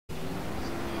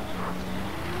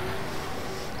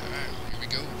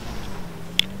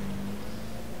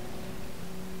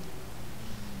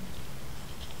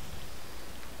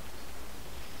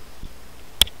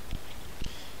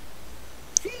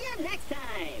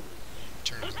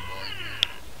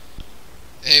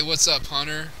Hey, what's up,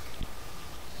 Hunter?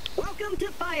 Welcome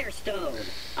to Firestone.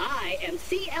 I am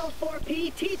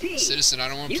CL4PTP. Citizen, I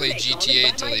don't want to play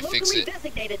GTA until they fix it. I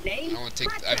don't want to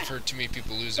take. I've heard too many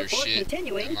people lose their shit and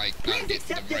like not get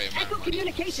the right amount of money.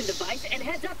 Communication device and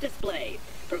heads-up display,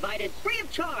 provided free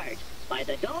of charge by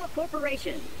the Doll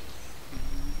Corporation.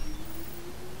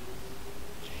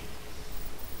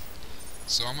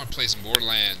 So I'm gonna play some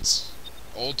Borderlands,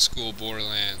 old school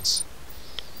Borderlands.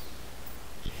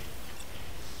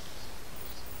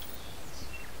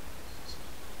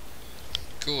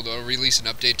 Cool, they'll release an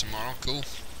update tomorrow. Cool.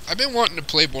 I've been wanting to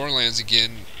play Borderlands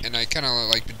again, and I kind of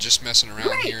like been just messing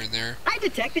around here and there. I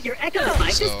detected your Echo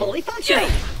device is fully functioning.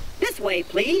 This way,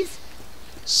 please.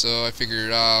 So I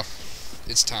figured,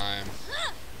 it's time.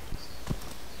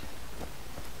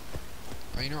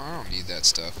 Oh, you know, I don't need that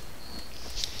stuff.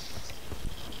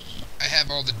 I have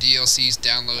all the DLCs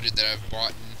downloaded that I've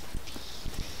bought.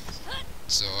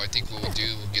 So I think what we'll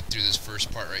do, we'll get through this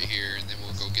first part right here, and then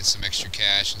we'll go get some extra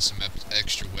cash and some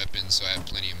extra weapons so I have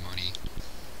plenty of money.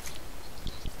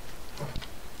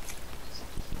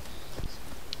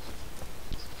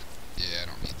 Yeah, I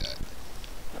don't need that.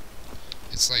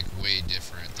 It's like way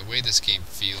different. The way this game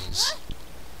feels.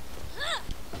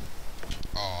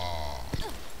 Aww.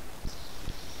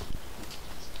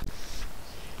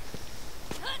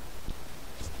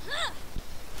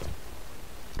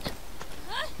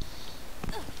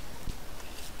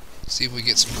 See if we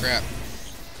get some crap.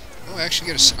 Oh, I actually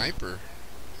get a sniper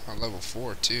on level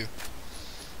 4 too.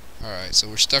 Alright, so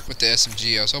we're stuck with the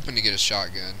SMG. I was hoping to get a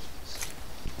shotgun.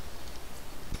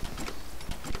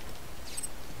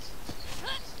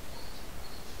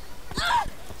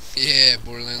 Yeah,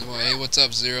 Borderlands 1. Hey, what's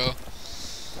up, Zero?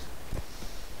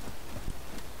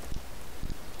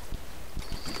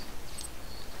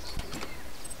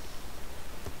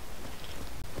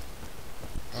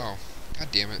 Oh,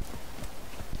 god damn it.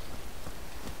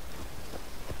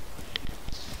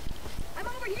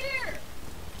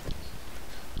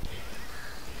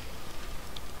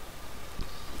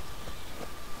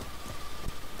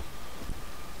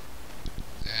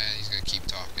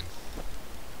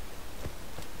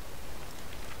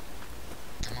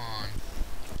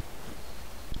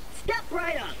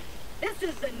 Right up. This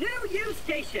is the new U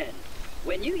station.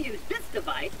 When you use this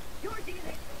device, your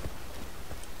DNA...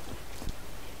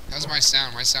 How's my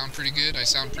sound? My sound pretty good? I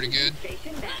sound pretty good? Do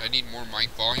I need more mic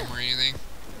volume or anything?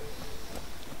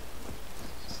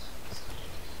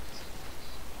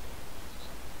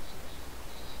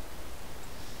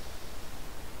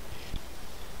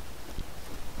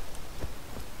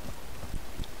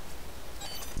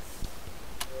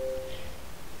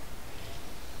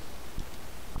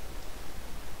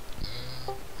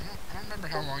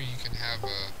 How long you can have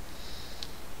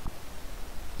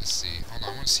let's see, hold on,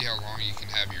 I want to see how long you can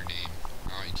have your name.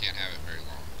 Oh, you can't have it very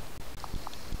long.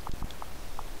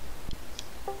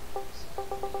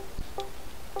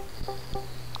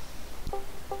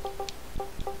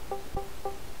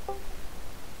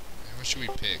 What should we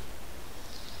pick?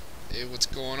 Hey, what's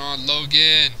going on,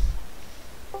 Logan?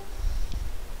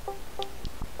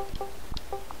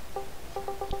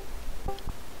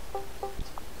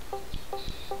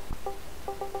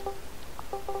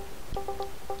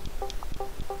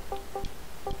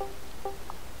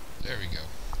 There we go.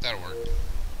 That'll work.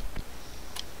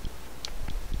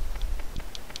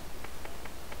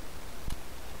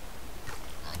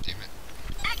 Oh, damn it.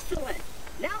 Excellent!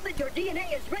 Now that your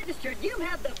DNA is registered, you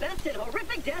have the best in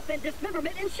horrific death and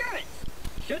dismemberment insurance.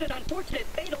 Should an unfortunate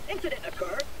fatal incident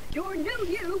occur, your new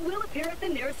you will appear at the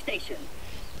nearest station.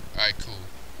 Alright, cool.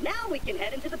 Now we can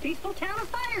head into the peaceful town of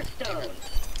Firestone.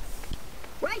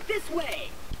 Right this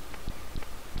way.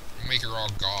 We'll make her all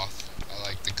goth. I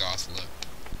like the goth look.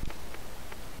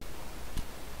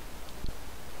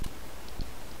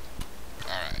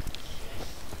 Alright.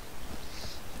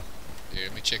 Here,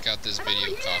 let me check out this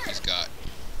video Coffee's got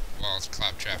while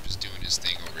Claptrap is doing his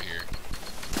thing over here.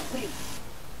 Wait,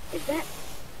 is that...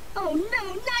 Oh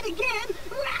no, not again!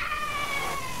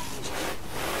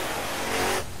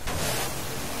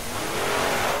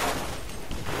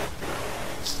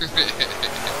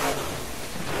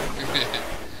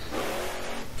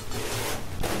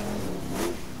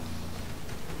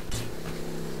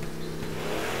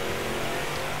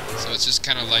 So it's just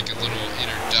kind of like a little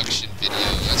introduction video.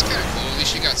 That's kind of cool. At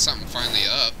least you got something finally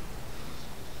up.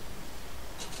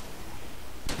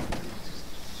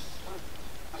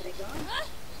 Are they gone?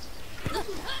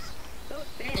 Those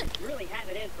fans really have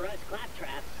it in for us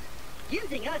Claptrap.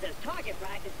 Using us as target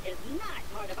practice is not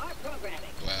part of our programming.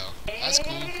 Well, that's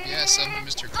cool. Yeah, sub to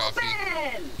Mr. Coffee.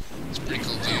 It's pretty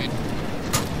cool, dude.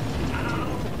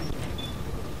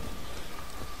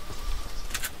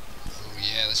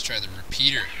 let's try the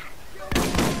repeater. Oh,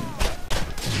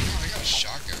 I got a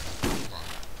shotgun. Hold on.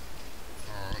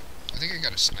 Oh, I think I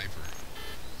got a sniper.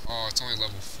 Oh, it's only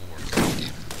level 4. God damn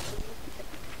it.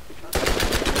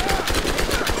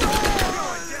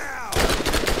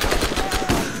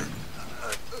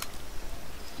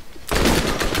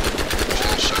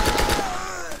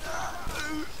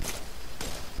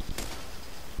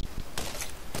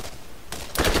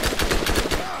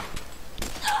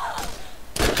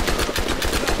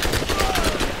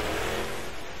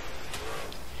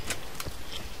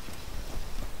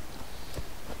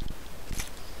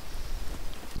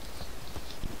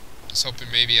 I was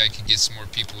hoping maybe I could get some more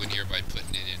people in here by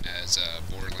putting it in as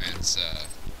Borderlands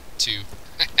 2.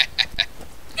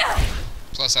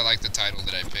 Plus, I like the title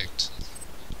that I picked.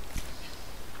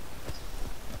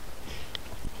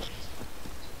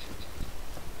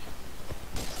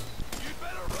 You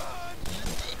better run.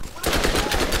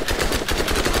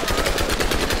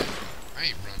 I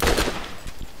ain't running.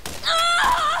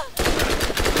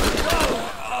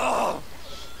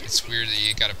 It's weird that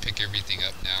you gotta pick everything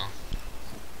up now.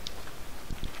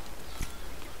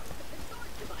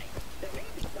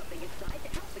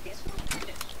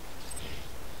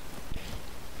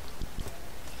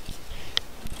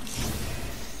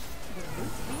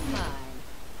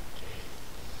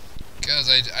 Because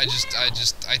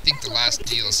I think the last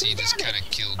DLC just kind of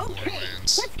killed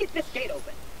Borderlands. Let's get this gate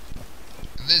open.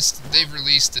 They've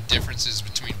released the differences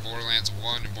between Borderlands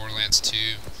 1 and Borderlands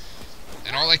 2,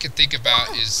 and all I can think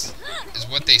about is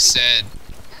what they said.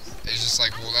 It's just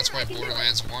like, well, that's why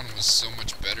Borderlands 1 was so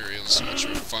much better. It was so much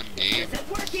of a fun game.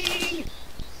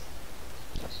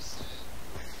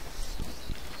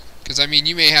 Because, I mean,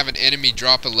 you may have an enemy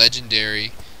drop a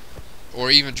legendary, or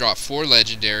even drop 4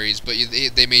 legendaries, but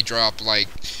they may drop, like,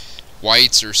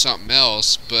 whites or something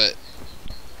else, but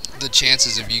the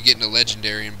chances of you getting a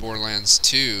legendary in Borderlands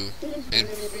 2 and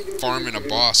farming a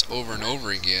boss over and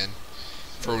over again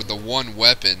for the one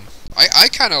weapon. I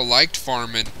kind of liked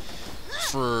farming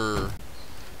for,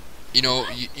 you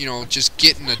know, just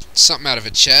getting something out of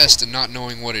a chest and not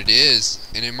knowing what it is,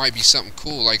 and it might be something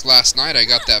cool. Like last night I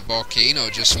got that volcano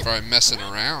just by messing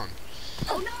around.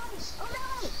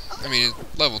 I mean,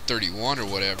 level 31 or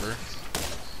whatever.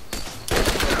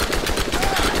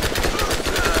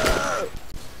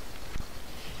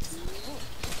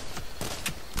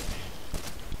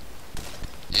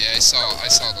 Yeah, I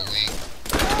saw the link.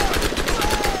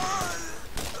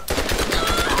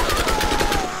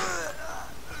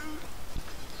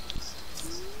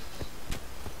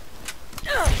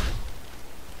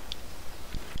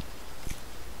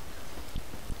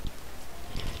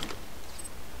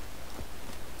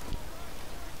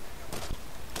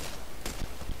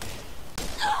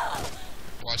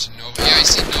 Watching Nova. Yeah, I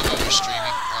see Nova was streaming.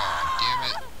 Oh, damn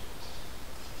it.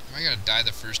 Am I gonna die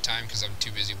the first time because I'm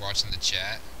too busy watching the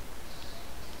chat?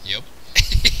 Yep.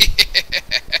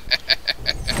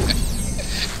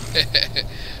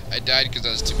 I died because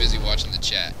I was too busy watching the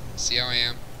chat. See how I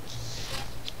am?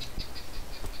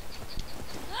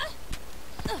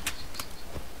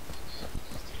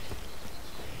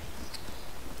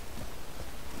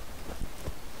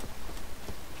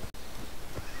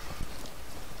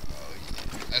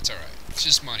 That's alright. It's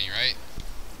just money, right?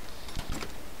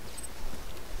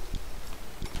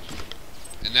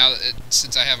 And now,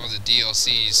 since I have all the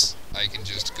DLCs, I can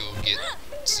just go get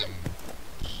some...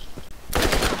 I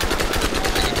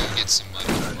can go get some money,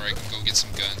 or I can go get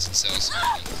some guns and sell some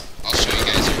money. I'll show you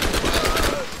guys here.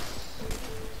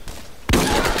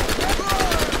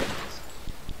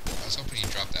 I was hoping he'd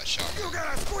drop that shotgun. You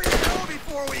gotta squeeze hell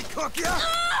before we cook ya!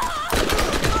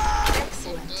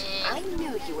 Excellent. I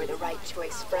knew you were the right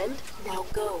choice, friend. Now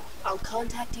go. I'll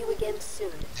contact you again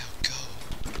soon. Now go.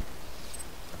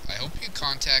 I hope you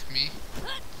contact me.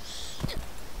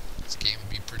 This game would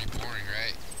be pretty boring,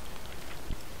 right?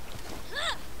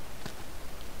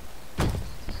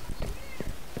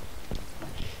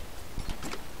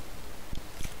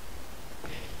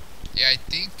 Yeah, I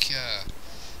think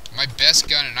my best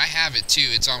gun, and I have it too.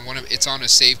 It's on a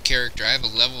save character. I have a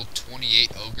level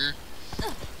 28 ogre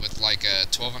with like a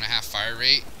 12.5 fire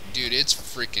rate. Dude, it's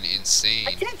freaking insane.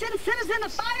 Attention, citizen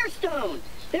of Firestone!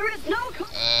 There is no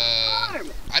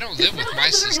harm. I don't live with my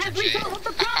sister, Jay.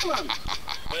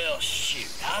 Well, shoot,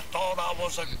 I thought I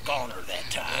was a goner that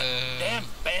time. Damn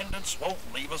bandits won't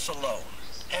leave us alone.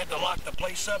 Had to lock the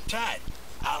place up tight.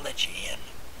 I'll let you in.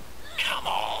 Come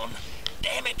on.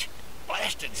 Damn it.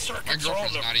 Blasted My circuits are on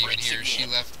girlfriend's the not even fritz here. again. She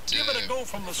left Give it a go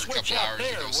from the for a switch couple out hours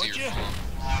there, to go see would her you?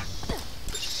 mom.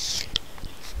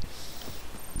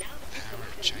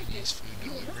 Chinese food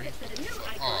delivery?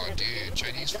 Oh, dude,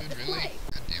 Chinese food, really?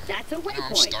 God damn it. That's a waypoint. No,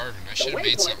 I'm starving. I should have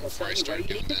made something before I started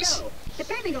doing this. Go,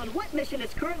 depending on what mission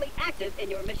is currently active in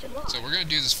your mission log. So we're gonna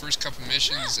do this first couple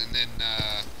missions, and then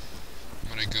I'm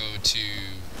gonna go to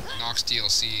Nox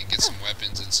DLC and get some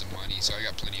weapons and some money. So I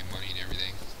got plenty of money and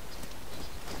everything.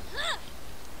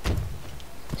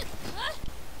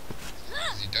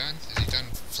 Is he done? Is he done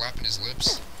flapping his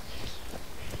lips?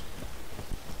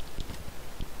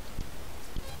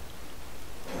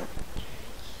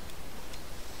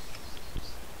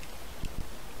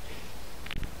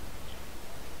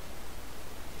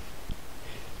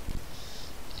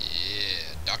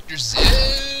 Yeah, Dr.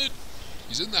 Zed!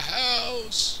 He's in the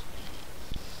house!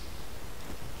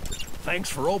 Thanks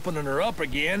for opening her up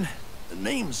again. The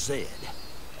name's Zed.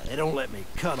 They don't let me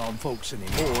cut on folks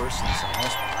anymore since I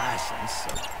lost my license, so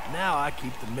now I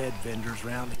keep the med vendors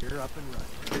around here up and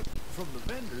running. From the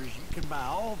vendors, you can buy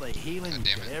all the healing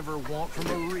you could ever want from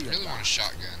a real I really want a doctor.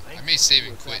 shotgun. I may save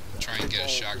and quit and try and get a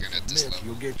shotgun at this level.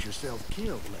 You'll get yourself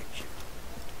killed lecture.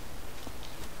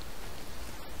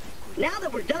 Now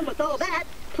that we're done with all that,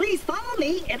 please follow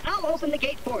me and I'll open the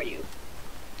gate for you.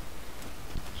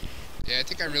 Yeah, I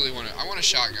think I really want to. I want a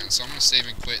shotgun, so I'm gonna save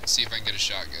and quit and see if I can get a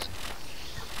shotgun.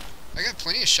 I got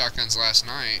plenty of shotguns last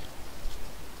night.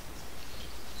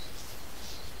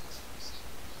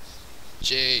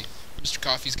 Jay, Mr.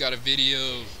 Coffee's got a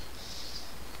video.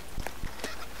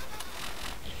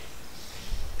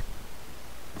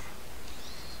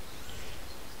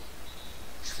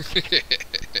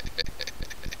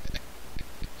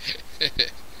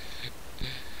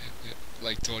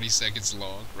 Like 20 seconds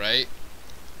long, right?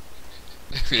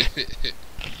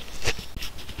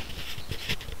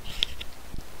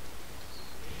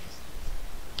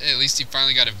 At least he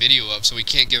finally got a video up, so we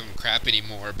can't give him crap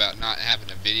anymore about not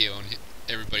having a video and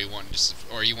everybody wanting to,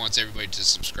 or he wants everybody to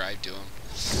subscribe to him.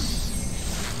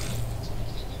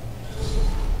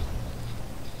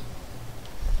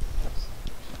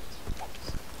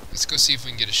 Let's go see if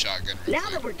we can get a shotgun real Now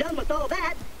quick. that we're done with all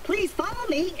that, please follow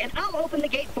me and I'll open the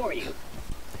gate for you.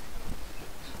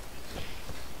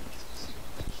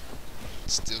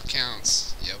 Still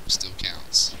counts. Yep, still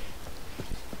counts.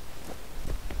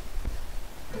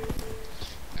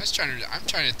 I'm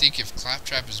trying to think if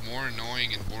Claptrap is more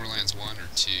annoying in Borderlands 1 or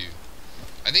 2.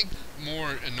 I think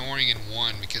more annoying in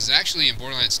 1 because actually in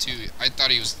Borderlands 2 I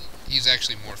thought he was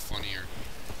actually more funnier.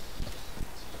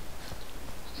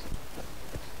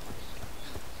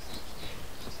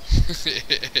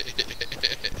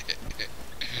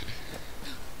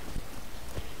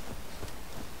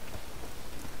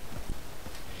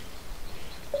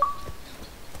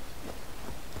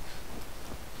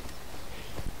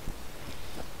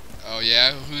 Oh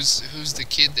yeah, who's the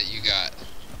kid that you got?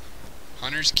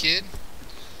 Hunter's kid?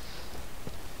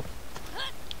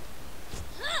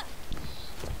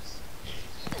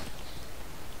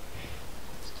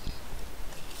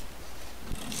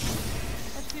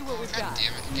 Let's see what we've God got.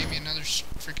 damn it, he gave me another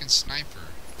freaking sniper.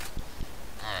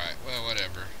 Alright, well,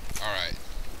 whatever. Alright.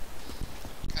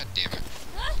 God damn it.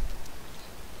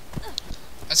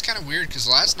 That's kind of weird, because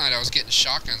last night I was getting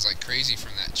shotguns like crazy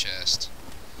from that chest.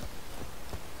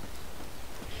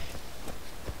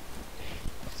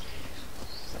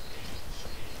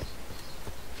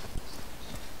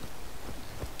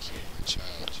 Keep my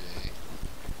child, Jay.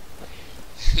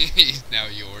 He's now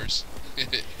yours.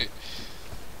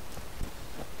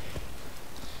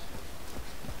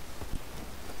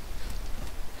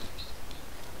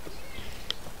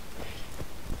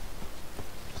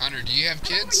 Hunter, do you have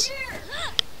kids?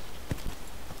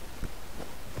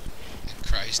 It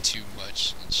cries too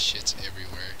much and shits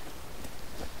everywhere.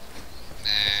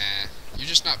 Nah, you're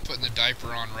just not putting the diaper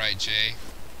on right, Jay.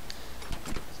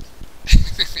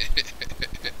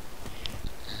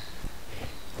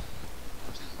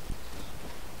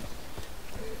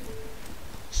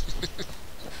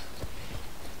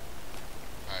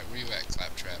 Alright, where you at,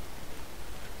 Claptrap?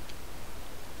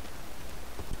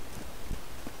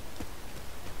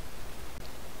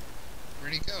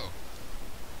 Where'd he go?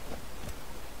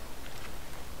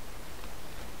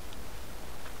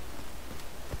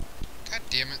 God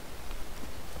damn it.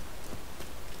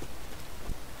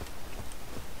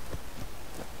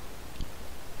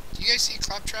 Do you guys see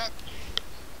Claptrap?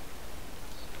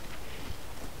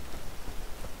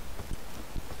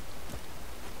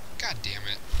 God damn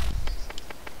it.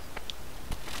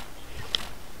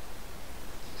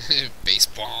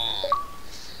 Baseball.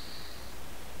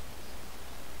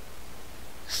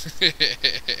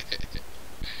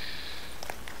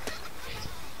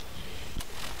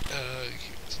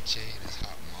 Jay and his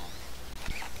hot mom.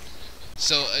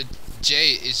 So,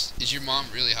 Jay, is your mom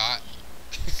really hot?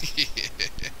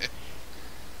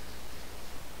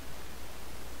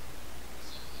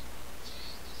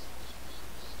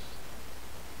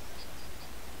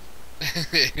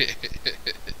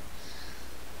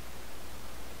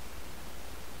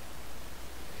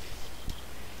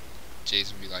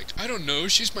 Jason would be like, I don't know,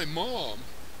 she's my mom.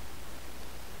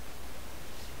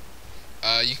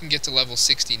 You can get to level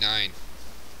 69.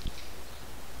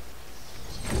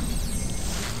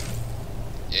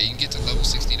 Yeah, you can get to level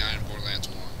 69 in Borderlands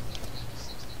 1.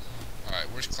 Alright,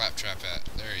 where's Claptrap at?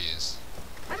 There he is.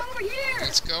 I'm over here!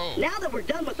 Let's go. Now that we're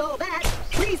done with all that,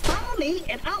 please follow me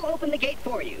and I'll open the gate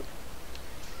for you.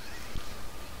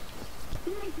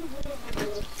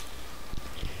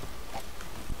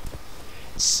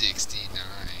 $69.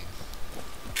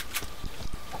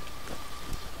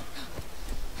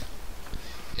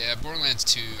 Yeah, Borderlands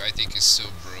 2 I think is so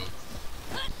broke.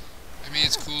 I mean,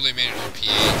 it's cool they made an OP8.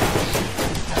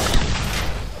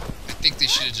 I think they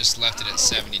should have just left it at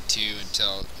 72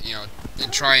 until, you know,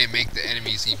 and try and make the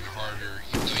enemies even harder,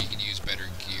 even though you can use better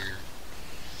gear.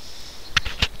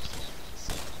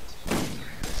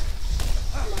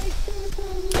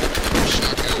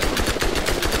 Shotgun.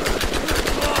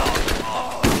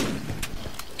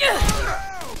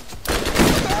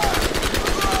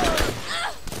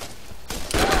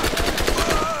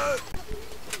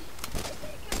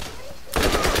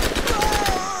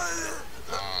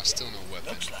 Still no weapon.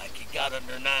 Looks like he got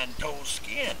under Nine-Toes'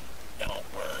 skin. Don't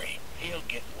worry, he'll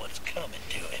get what's coming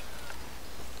to him.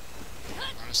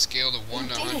 On a scale of 1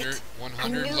 to 100, I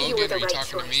knew you were Logan, the are you right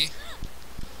talking to me? choice.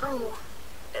 Oh,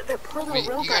 the poor little Wait, you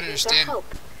robot gotta needs our understand, help.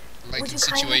 like Would in you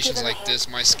kindly situations give him a like hand? this,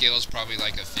 my scale is probably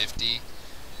like a 50.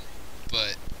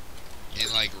 But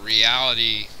in like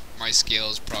reality, my scale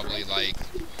is probably like,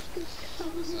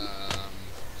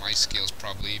 my scale is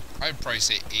probably, I'd probably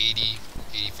say 80,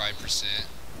 85%.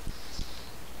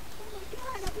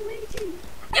 God, I'm leaking!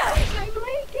 I'm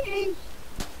leaking!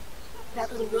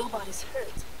 That little robot is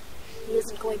hurt. He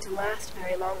isn't going to last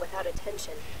very long without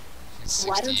attention. It's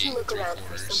Why don't 68 you look around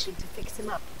for 3/4. something to fix him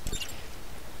up?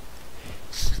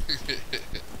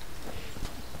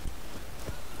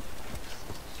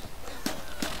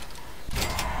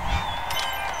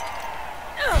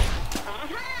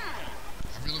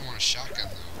 I really want a shotgun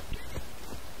though.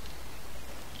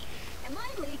 Am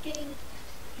I leaking?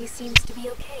 He seems to be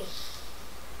okay.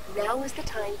 Now is the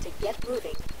time to get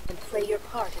moving and play your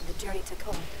part in the journey to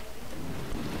come.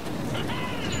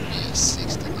 Yeah,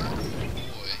 69.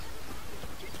 Boy.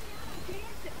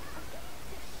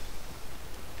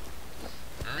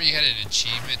 Remember you had an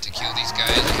achievement to kill these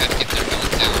guys? You had to get their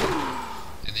health down.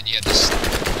 And then you had to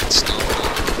stomp on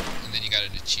them. And then you got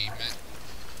an achievement.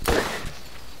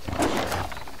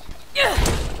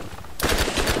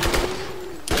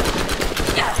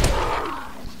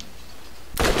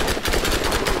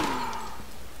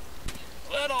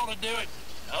 Well, that ought to do it.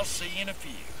 I'll see you in a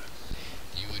few.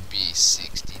 You would be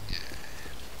 69.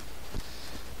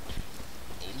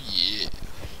 Oh yeah.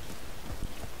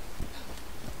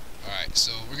 Alright,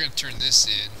 so we're gonna turn this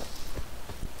in.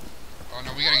 Oh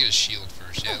no, we gotta get a shield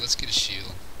first. Yeah, let's get a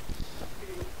shield.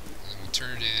 And then we'll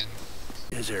turn it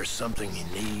in. Is there something you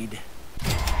need?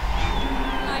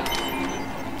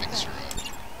 Fix her up.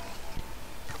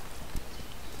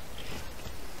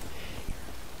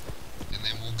 And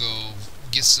then we'll go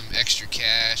get some extra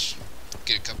cash,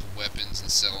 get a couple weapons and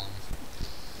sell them.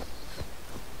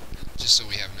 Just so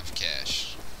we have enough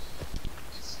cash.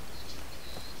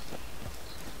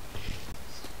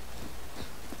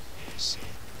 So.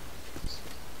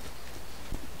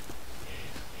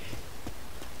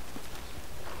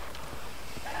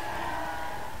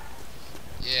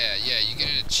 Yeah, you get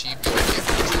an achievement. I can't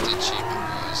remember what the achievement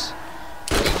was.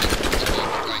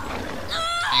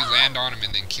 If you land on him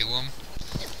and then kill him,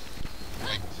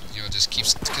 like, you know, just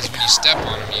keeps, because when you step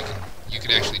on him, you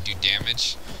can actually do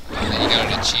damage, and then you got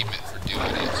an achievement for doing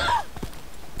it.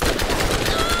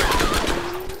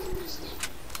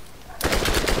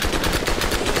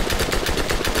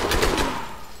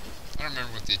 I don't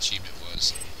remember what the achievement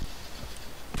was.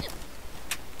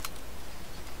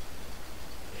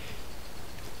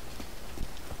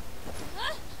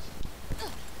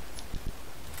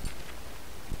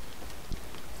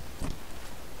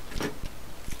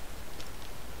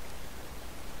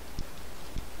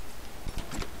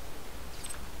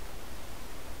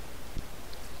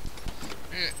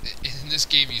 In this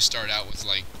game, you start out with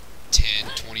like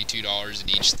 $10, $22 in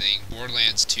each thing.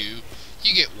 Borderlands 2,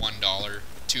 you get $1,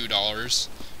 $2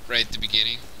 right at the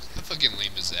beginning. How fucking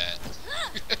lame is that?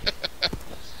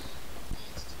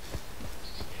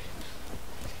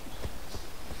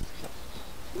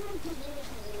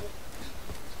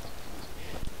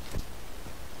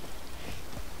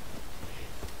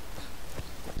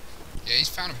 Yeah, he's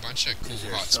found a bunch of cool Is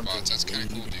there hot something spots. That's you kind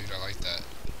of cool, need? dude. I like that.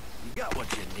 You got what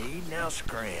you need, now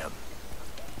scram.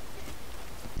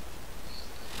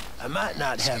 I might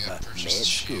not So we have gotta a med purchase the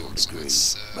school shield, so degree, let's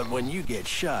sell. but when you get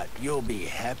shot, you'll be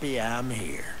happy I'm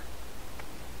here.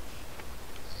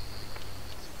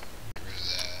 Get rid of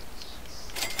that.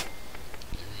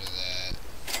 Get rid of that.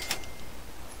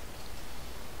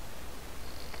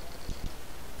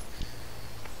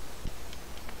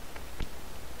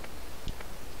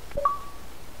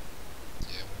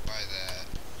 Yeah, we'll buy that.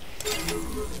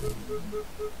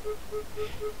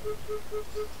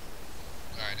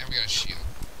 Alright, now we got a shield.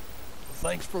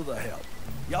 Thanks for the help.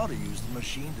 You ought to use the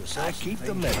machine to sell keep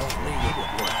the metal needed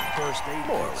at first aid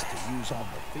kits to use on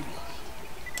the field.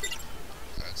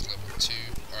 That's level 2.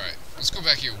 Alright, let's go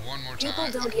back here one more time.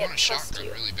 People don't I yet want a trust shotgun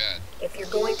you. really bad. If you're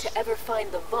going to ever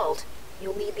find the vault,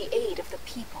 you'll need the aid of the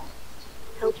people.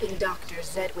 Helping Dr.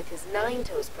 Zed with his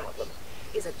nine-toes problem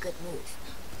is a good move.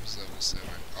 Who's level 7?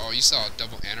 Oh, you saw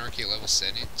Double Anarchy at level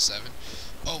 7?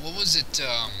 Oh, what was it?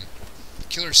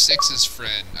 Killer 6's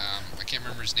friend. I can't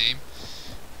remember his name.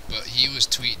 But he was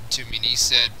tweeting to me and he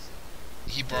said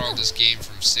he borrowed this game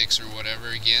from 6 or whatever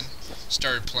again.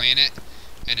 Started playing it.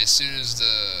 And as soon as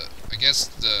I guess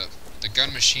the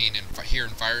gun machine here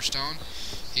in Firestone,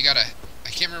 he got I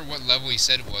can't remember what level he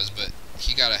said it was, but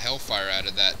he got a Hellfire out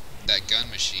of that gun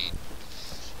machine.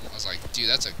 I was like, dude,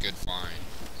 that's a good find.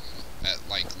 At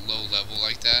like low level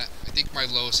like that. I think my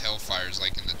lowest Hellfire is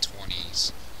like in the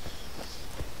 20s.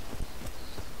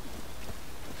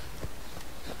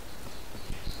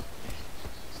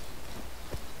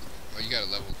 Oh, you got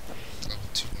a level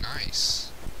 2.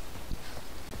 Nice.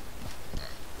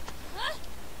 Alright.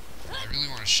 I really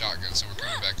want a shotgun, so we're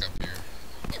coming back up here.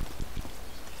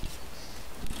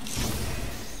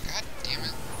 God damn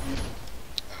it.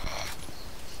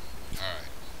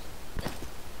 Alright.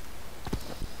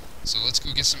 So let's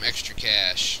go get some extra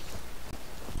cash.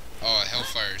 Oh,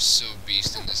 Hellfire is so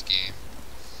beast in this game.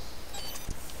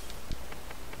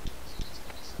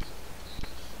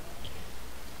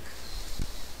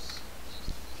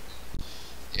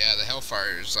 Yeah, the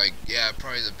Hellfire is like, yeah,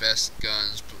 probably the best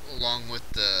guns, but along with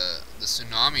the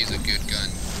Tsunami is a good gun,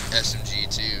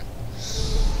 SMG too.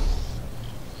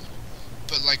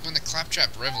 But like when the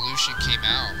Claptrap Revolution came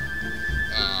out,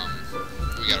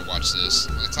 we gotta watch this.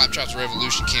 When the Claptrap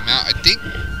Revolution came out, I think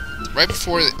right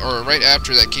before or right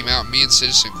after that came out, me and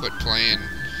Citizen quit playing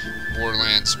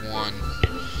Borderlands 1.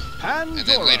 And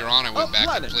then later on I went back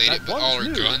and played it, but all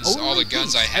the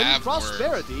guns I have were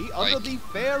like, under the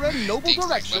fair and noble I think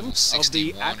like direction level of the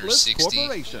 61 or Atlas 60,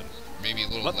 Corporation. maybe a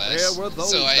little But less. there were those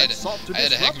So I that had sought to a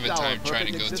heck of a disrupt our time trying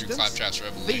to perfect go through existence. Claptrap's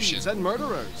Revolution. Thieves and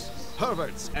murderers,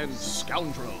 perverts and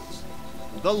scoundrels.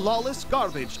 The lawless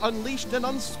garbage unleashed an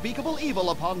unspeakable evil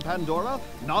upon Pandora,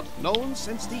 not known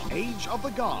since the age of the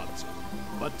gods.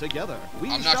 But together, we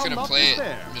I'm not shall gonna not play it,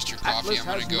 despair. Mr. Coffee. Atlas I'm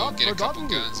gonna has go not get a couple forgotten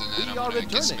you. guns and then We I'm are gonna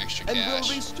get some returning extra and cash.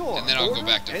 will restore And then I'll go order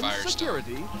back to and Firestone.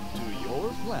 security to your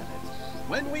planet.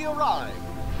 When we arrive,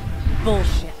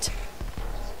 Bullshit.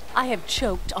 I have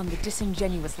choked on the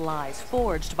disingenuous lies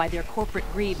forged by their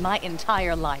corporate greed my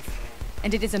entire life.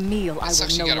 And it is a meal I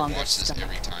Sucks will you no gotta longer watch this stomach.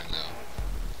 every time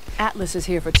though. Atlas is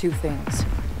here for two things.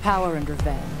 Power and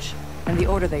revenge. And the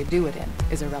order they do it in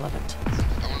is irrelevant.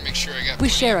 I wanna make sure I got We plenty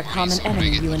share a of money, common so when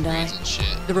enemy, get you those and I. raids and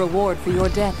shit. The reward for your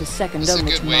death is second This is a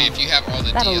only good to way mine. if you have all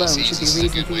the That DLCs. alone should be This is a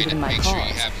reason good for way you to in my make sure you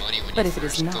cause. have money when But you if it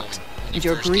is first not, go in, when and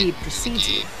your first get greed into the precedes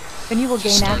you, game. then you will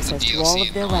Just gain start the access to DLC all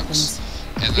of their and knocks. weapons.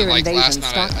 And Their then like last invasion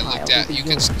night I stockpile looked will at be you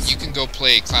yours. can go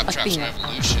play Claptrap's Athena.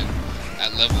 Revolution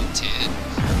at level 10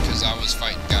 because I was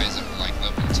fighting guys that were like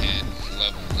level 10,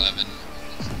 level 11.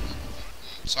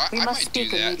 So I We might must do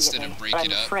speak that instead immediately, of break but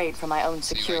it I'm up. afraid for my own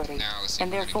See, like, security, now, let's see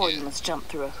and what we're therefore gonna you get. must jump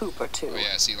through a hoop or two. Oh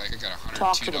yeah, see, like I got $102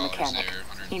 Talk to the mechanic.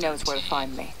 there. He knows where to 113.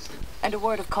 find me. And a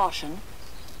word of caution,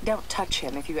 don't touch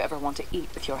him if you ever want to eat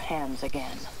with your hands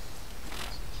again.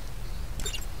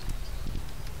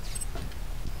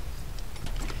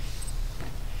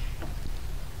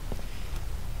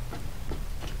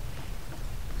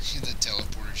 See the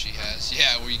teleporter she has?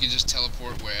 Yeah, where you can just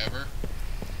teleport wherever.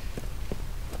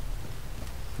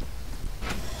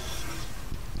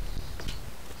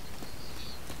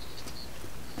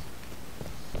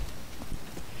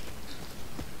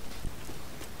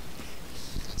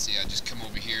 Let's see, I just come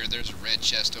over here. There's a red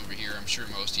chest over here. I'm sure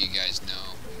most of you guys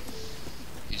know.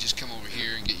 You just come over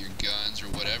here and get your guns or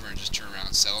whatever and just turn around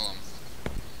and sell them.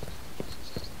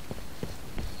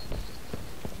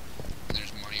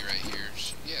 There's money right here.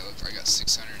 Yeah, look, I got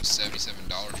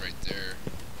 $677 right there.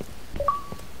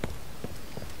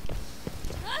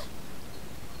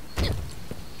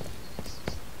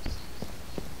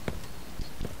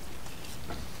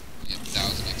 We get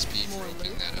 1,000 XP for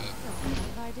opening that up.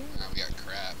 Now we got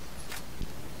crap.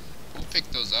 We'll pick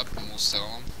those up and we'll sell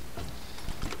them.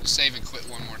 We'll save and quit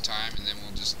one more time, and then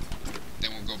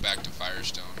we'll go back to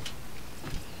Firestone.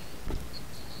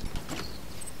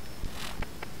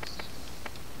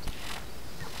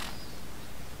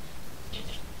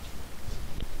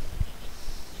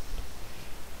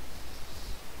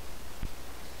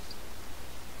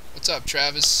 What's up,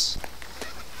 Travis?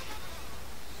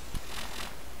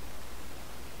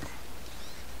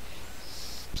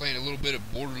 Playing a little bit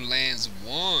of Borderlands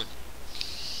 1.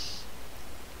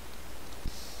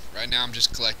 Right now I'm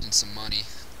just collecting some money.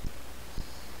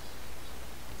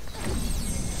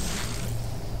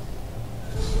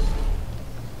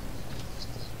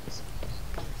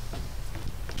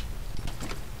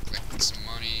 Collecting some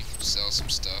money, sell some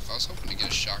stuff. I was hoping to get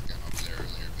a shotgun over there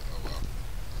earlier, but oh well.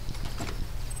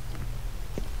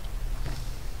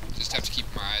 Just have to keep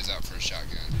my eyes out for a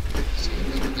shotgun. So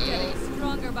Getting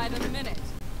stronger by the minute.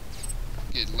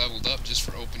 get leveled up just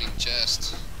for opening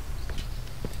chests.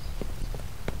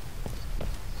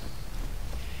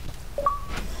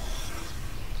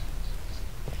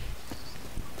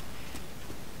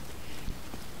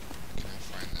 Can I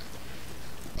find that?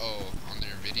 Oh, on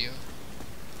their video?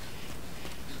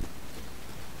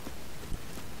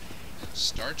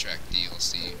 Star Trek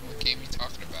DLC. What game are you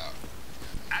talking about?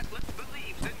 Atlas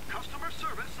believes in customer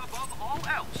service above all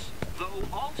else, though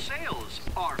all sales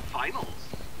are final.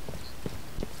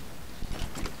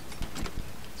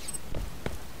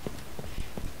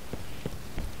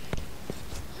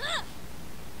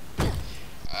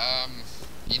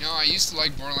 You know, I used to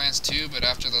like Borderlands 2, but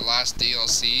after the last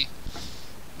DLC,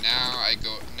 now I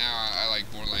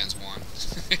like Borderlands 1.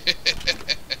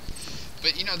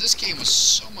 But you know, this game was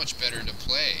so much better to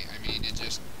play. I mean, it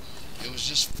was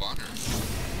just funner.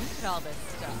 Look at all this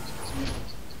stuff.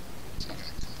 So I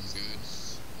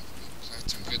got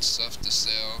some good stuff to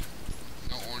sell.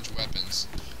 No orange weapons.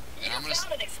 And I'm gonna.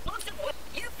 Found an explosive weapon.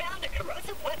 You found a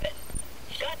corrosive weapon.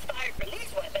 Shots fired from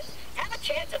these weapons have a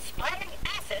chance of splattering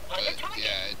acid on your But target.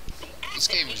 yeah, this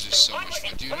game was just so much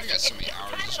fun, dude. I got so many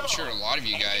hours. I'm sure a lot of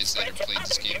you guys that have played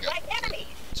this game got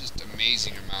just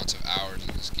amazing amounts of hours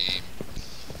in this game.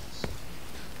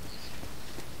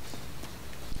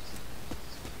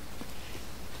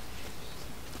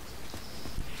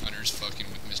 Hunter's fucking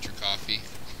with Mr. Coffee.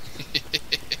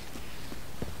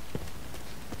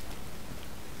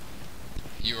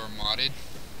 You are modded.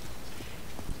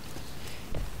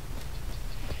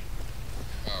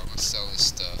 Oh, let's sell this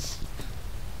stuff.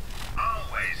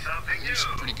 Always something There's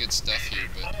some pretty good stuff here,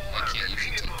 but I can't use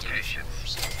it until 34,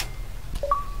 so. But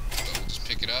we'll just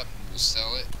pick it up and we'll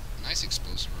sell it. Nice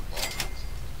explosive revolver.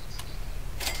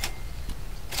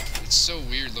 It's so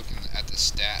weird looking at the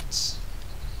stats.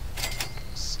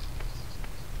 Let's see.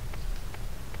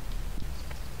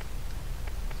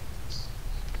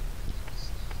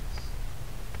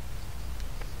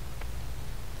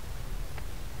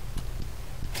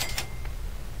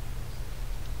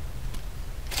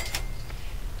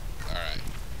 Alright.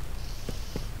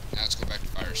 Now let's go back to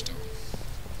Firestone.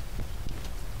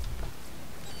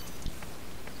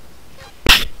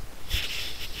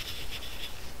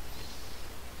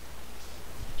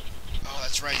 Oh,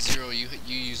 that's right, Zero. You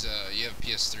use you have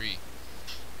PS3.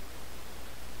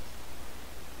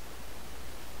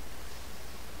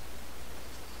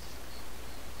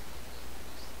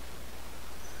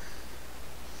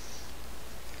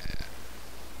 Yeah.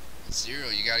 Zero,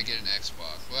 you gotta get an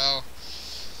Xbox. Well,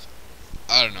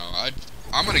 I don't know.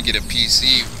 I'm gonna get a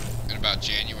PC in about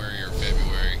January or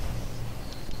February.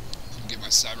 Get my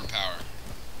cyber power.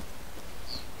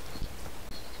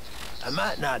 I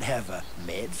might not have a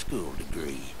med school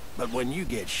degree, but when you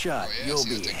get shot, Oh, yeah, you'll see,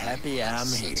 be that's happy I'm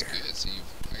that's here. good. See,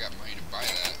 I got money to buy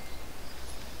that.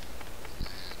 And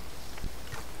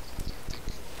I think, there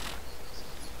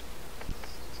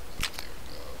we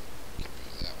go. Get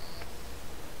rid of that one.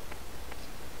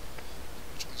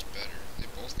 Which one's better? They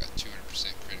both got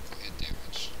 200% critical hit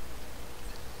damage.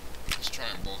 Let's try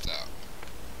them both out.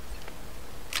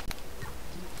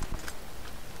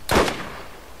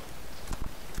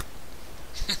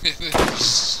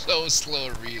 So slow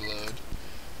to reload.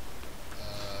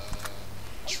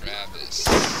 Travis.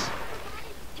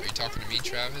 Are you talking to me,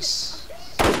 Travis?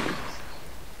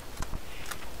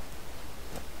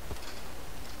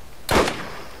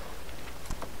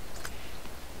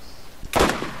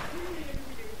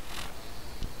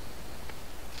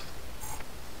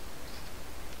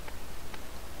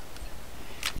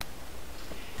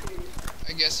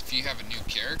 I guess if you have a new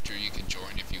character, you can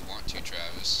join if you want to,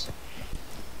 Travis.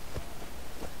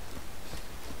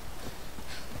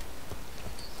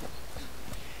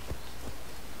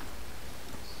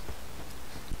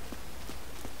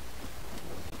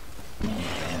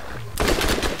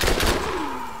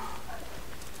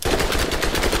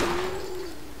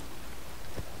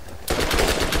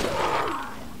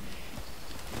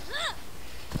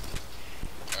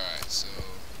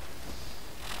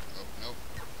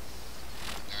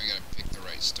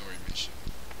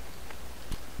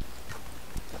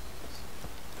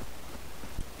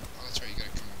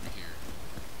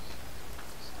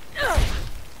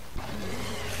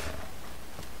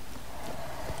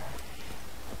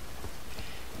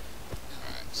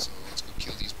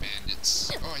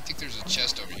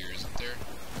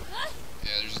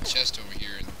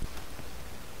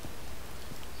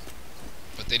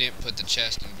 They didn't put the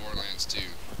chest in Borderlands 2,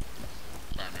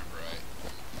 if I remember right.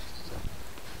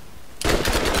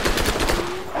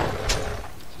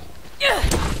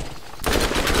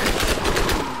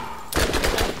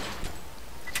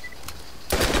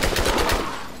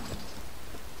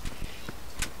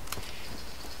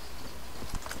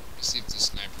 Let's see if the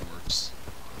sniper works.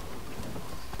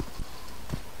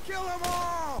 Kill them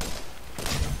all!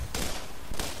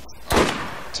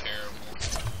 Terrible.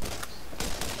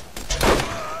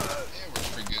 Yeah, it works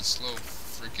pretty good. Slow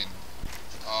freaking.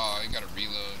 Oh, I gotta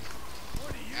reload.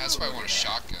 That's why I want a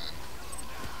shotgun.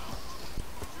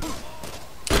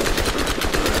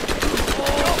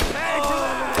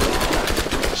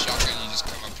 Shotgun, you just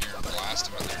come up here and blast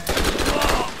them in their head.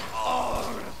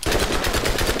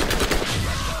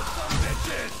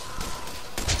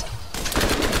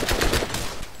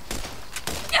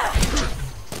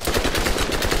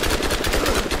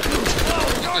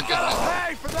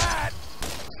 Pay for that!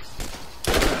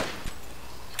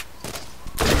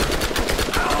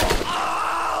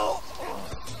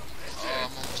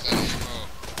 I'm almost out of ammo.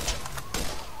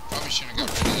 Probably shouldn't have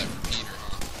got rid of that repeater,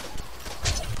 huh?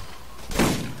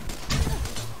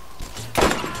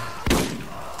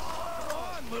 Come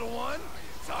on, little one.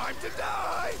 Time to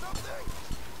die!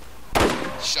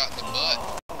 Shot in the butt.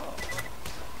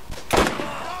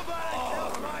 Nobody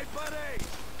kills my buddy!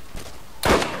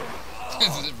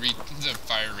 The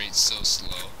fire rate's so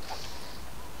slow.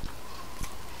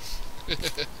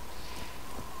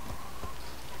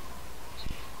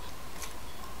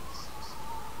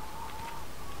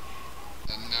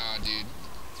 No, dude.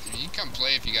 You come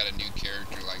play if you got a new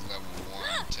character like level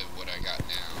 1 to what I got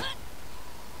now.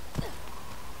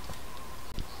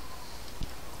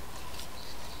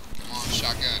 Come on,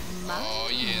 shotgun. Oh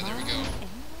yeah, there we go.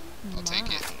 I'll take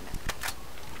it.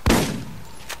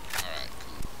 Alright,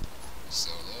 cool.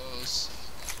 Sell those.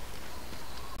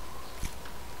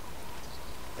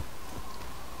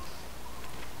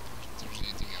 If there's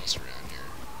anything else around here.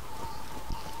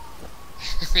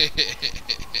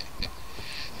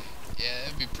 Yeah,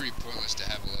 that'd be pretty pointless to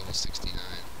have a level 69.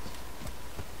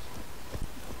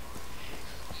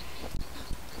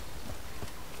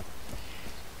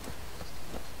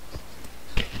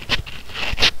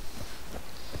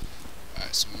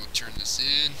 Alright, so we'll turn this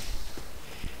in.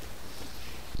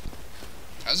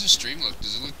 How's the stream look?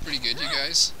 Does it look pretty good, you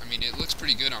guys? I mean, it looks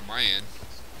pretty good on my end.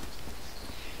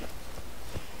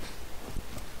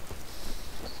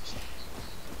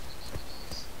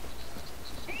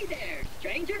 Hey there,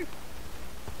 stranger.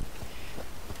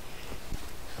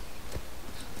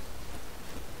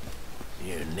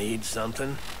 You need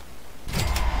something?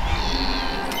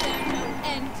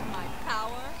 End to my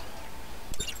power.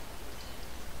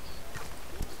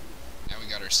 Now we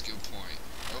got our skill point.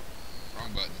 Oh,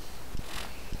 wrong button.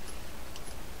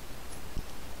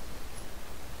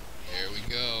 There we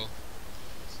go.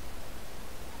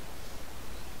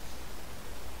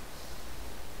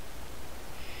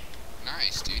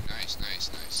 Nice, dude. Nice, nice,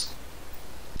 nice.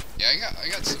 Yeah, I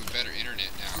got some better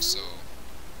internet now, so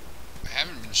I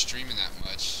haven't been streaming that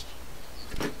much.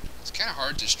 It's kind of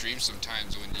hard to stream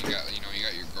sometimes when you got, you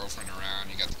got your girlfriend around,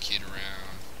 you got the kid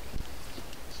around.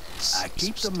 I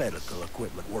keep the medical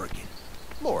equipment working,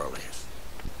 more or less.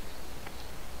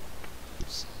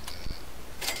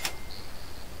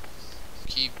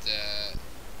 Keep that.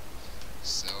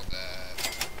 Sell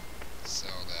that.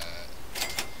 Sell that.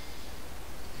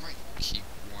 I might keep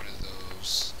one of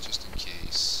those just in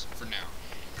case. For now.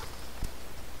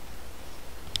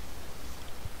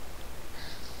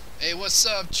 Hey, what's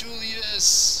up,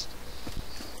 Julius?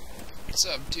 What's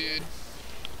up, dude?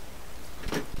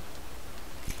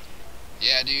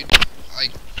 Yeah, dude.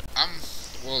 Like,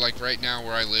 well, like right now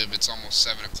where I live, it's almost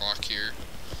 7 o'clock here.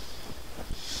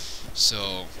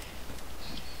 So,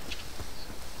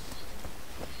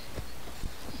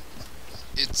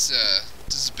 this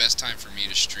is the best time for me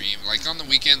to stream. Like on the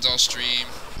weekends I'll stream.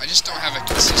 I just don't have a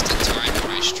consistent time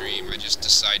when I stream. I just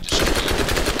decide to stream.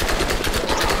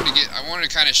 I wanted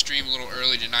to kind of stream a little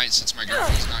early tonight since my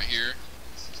girlfriend's not here.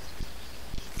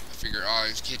 I figure I'll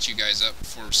hit you guys up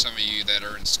for some of you that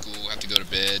are in school, have to go to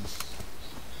bed.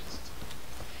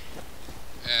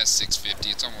 Yeah,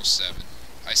 6:50. It's almost 7.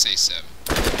 I say 7.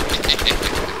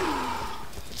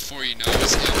 Before you know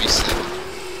it, it'll be 7.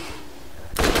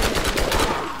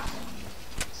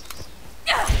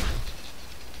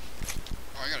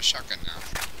 Oh, I got a shotgun now.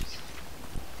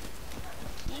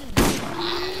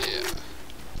 Yeah.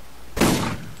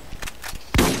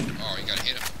 Oh, you gotta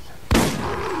hit him.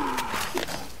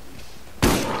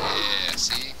 Yeah,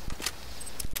 see?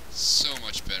 So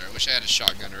much better. I wish I had a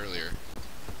shotgun earlier.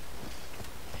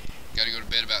 gotta go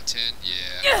to bed about 10.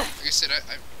 Yeah. Like I said,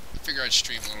 I figure I'd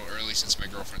stream a little early since my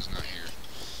girlfriend's not here.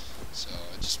 So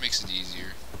it just makes it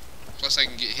easier. Plus I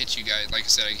can hit you guys, like I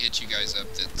said, I can hit you guys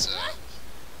up that's,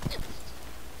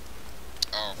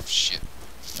 oh, shit.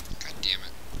 God damn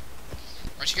it.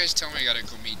 Why don't you guys tell me I gotta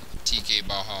go meet TK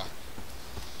Baja?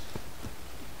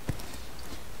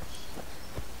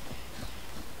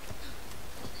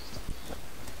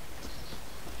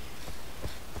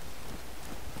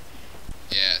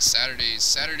 Yeah,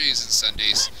 Saturdays and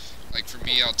Sundays. Like for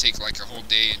me, I'll take like a whole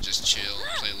day and just chill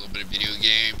and play a little bit of video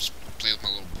games, play with my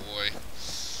little boy.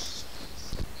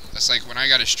 That's like when I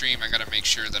gotta stream, I gotta make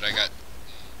sure that I got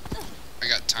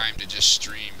time to just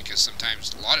stream, because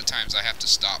sometimes, a lot of times, I have to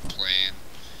stop playing.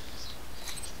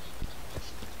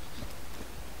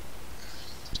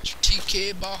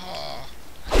 TK Baja.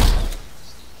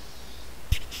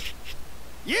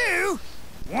 You?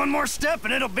 One more step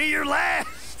and it'll be your last.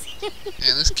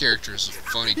 Man, this character is a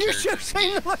funny You character. should have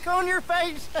seen the look on your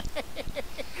face.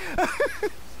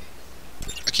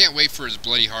 I can't wait for his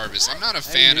Bloody Harvest. I'm not a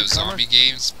fan of newcomer. zombie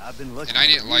games, I've been looking and I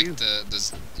didn't for like you.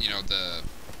 the you know, the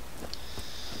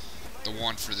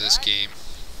one for this game.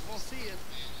 We'll see you.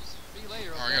 See you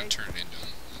later, Oh, I gotta turn it into.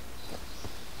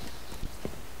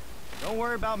 Don't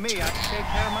worry about me. I can take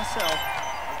care of myself.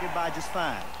 I'll get by just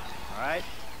fine. All right?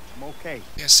 I'm okay.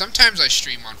 Yeah, sometimes I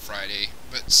stream on Friday,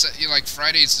 but you know, like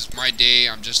Fridays is my day.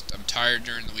 I'm tired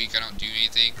during the week. I don't do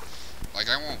anything. Like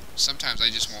sometimes I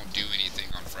just won't do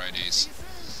anything on Fridays.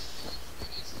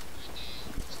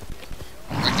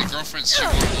 Like the girlfriend, she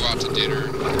won't go out to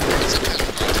dinner. Sometimes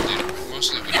we'll go out to dinner, but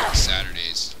mostly we do it on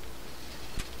Saturdays.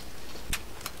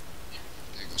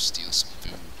 Gotta go steal some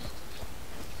food.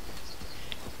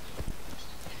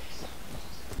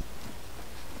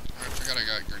 Oh, I forgot I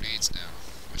got grenades now,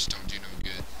 which don't do no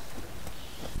good.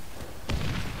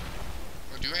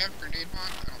 Oh, do I have a grenade mod?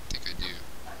 I don't think I do.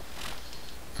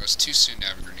 Oh, it's too soon to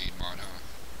have a grenade mod, huh?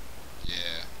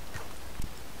 Yeah.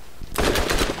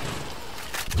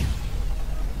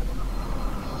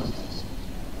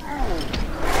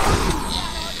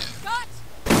 Scott!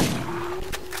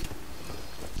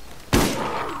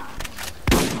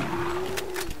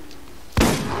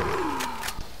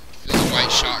 It's a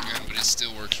white shotgun, but it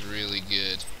still works really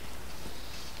good.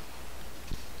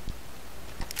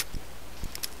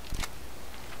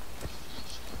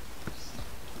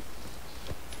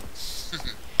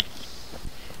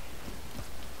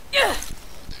 Yeah.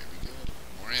 There we go.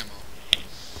 More ammo.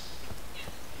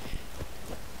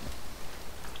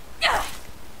 Yeah.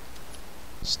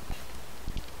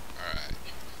 Alright.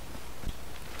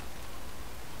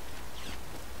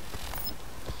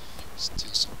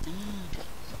 Steal some food.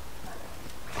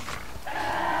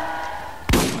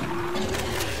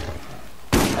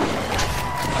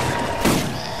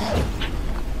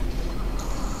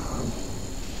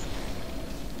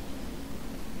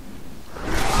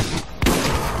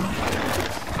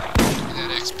 Give me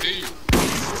that XP.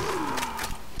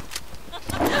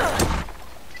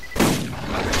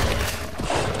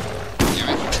 Damn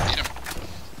it, hit him.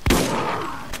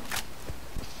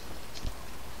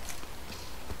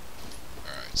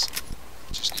 Alright, so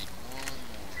just need one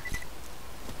more.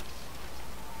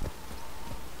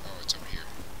 Oh, it's over here.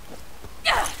 I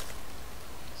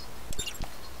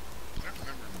don't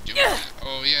remember doing that.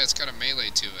 Oh yeah, it's got a melee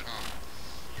to it, huh?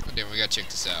 Oh damn, we gotta check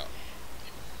this out.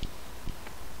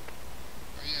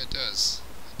 Oh yeah, it does.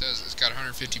 It does. It's got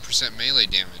 150% melee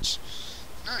damage.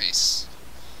 Nice.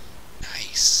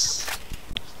 Nice.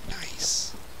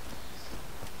 Nice.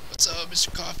 What's up?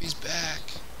 Mr. Coffee's back.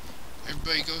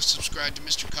 Everybody go subscribe to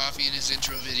Mr. Coffee in his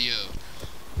intro video.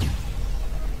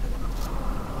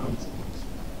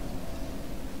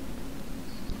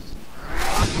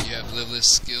 You have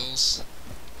Lilith's skills.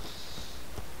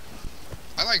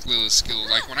 I like Lilith's skill.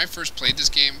 Like when I first played this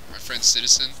game, my friend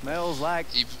Citizen, Smells like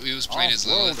he was playing as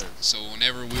Lilith. off-worlder. So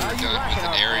whenever we were How you done liking with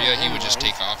an our area, fall he would just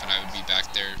anyways? take off and I would be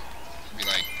back there and be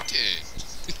like, dang.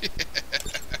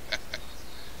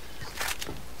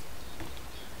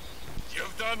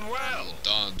 You've done well.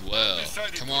 Done well.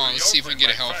 Decided Come to on, let's see if we can get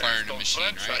a reopen my Hellfire in the Firestone machine,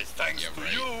 right? franchise Thanks Yeah, to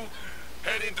right. you.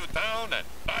 Head into town and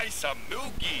buy some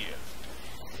new gear.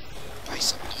 Buy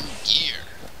some new gear.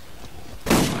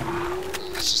 Oh,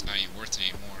 this is not even worth it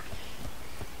anymore.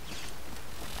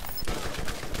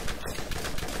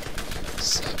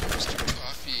 What's up, Mr.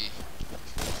 Coffee?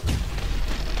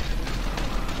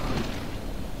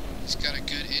 He's got a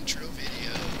good intro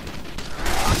video.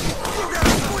 You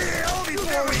gotta quit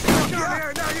before we come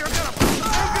here. Now you're gonna.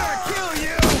 I'm gonna kill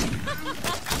you.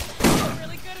 You're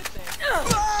really good at this.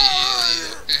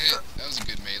 Yeah. That was a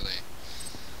good melee.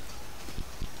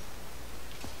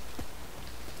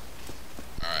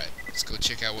 Alright, Let's go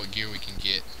check out what gear we can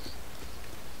get.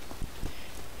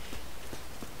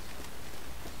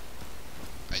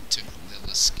 I took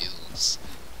Lila's skills.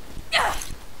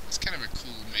 It's kind of a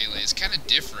cool melee. It's kind of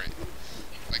different.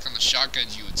 Like on the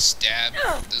shotguns you would stab.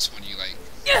 This one you like.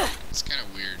 It's kind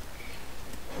of weird.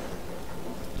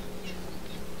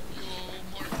 Yo,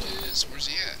 Marcus, where's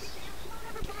he at?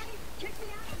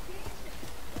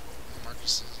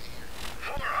 Marcus is here.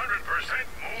 400%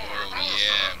 more. Oh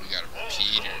yeah, we got a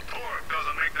repeater. Torque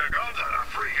doesn't make their guns out of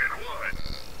freaking wood.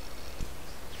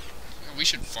 We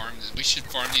should farm this. We should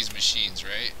farm these machines,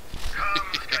 right? Oh,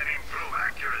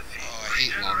 I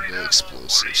hate longbow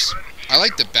explosives. I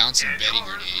like the bouncing Betty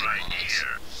grenade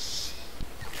mods.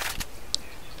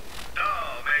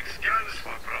 Doll makes guns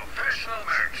for professional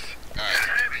mercs. Alright.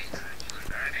 Heavy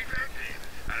and effective.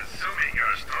 Assuming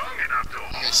you're strong enough to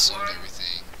You guys sold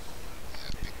everything.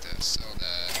 Yeah, pick that, sell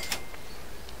that.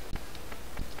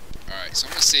 Alright, so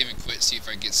I'm gonna save and quit, see if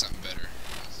I get something better.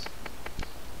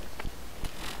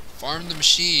 Farm the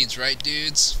machines, right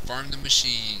dudes? Farm the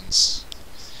machines.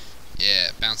 Yeah,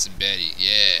 Bouncing Betty.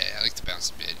 Yeah, I like the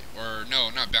Bouncing Betty. Or,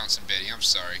 no, not Bouncing Betty, I'm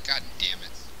sorry. God damn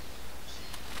it.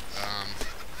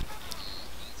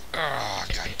 Oh,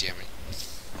 god damn it.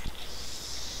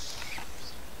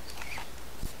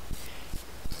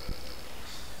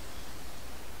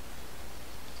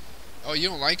 Oh, you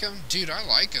don't like them? Dude, I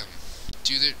like them.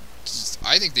 Dude,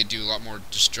 I think they do a lot more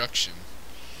destruction.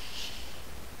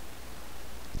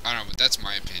 I don't know, but that's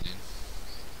my opinion.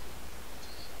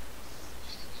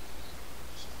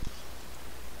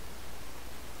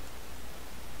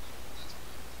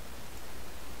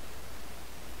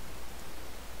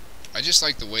 I just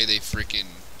like the way they freaking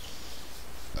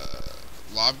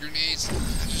lob grenades.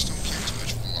 I just don't care too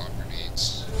much for the lob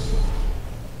grenades.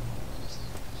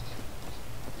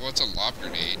 Well, it's a lob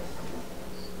grenade.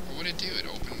 What would it do? It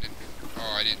opened it.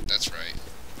 Oh, I didn't. That's right.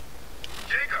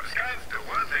 Jacob's guns do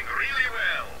one thing really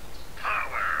well.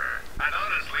 Power. And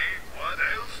honestly, what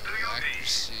else do you need?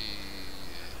 Accuracy.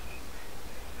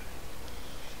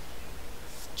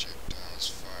 Projectiles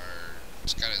fired.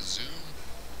 It's got a zoom.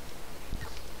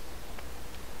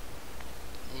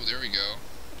 Oh, there we go.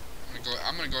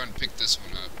 I'm gonna go ahead and pick this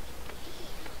one up.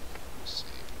 Let's see.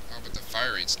 Oh, but the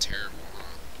fire rate's terrible, huh?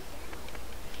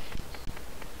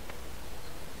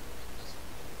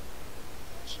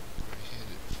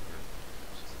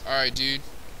 Alright, dude.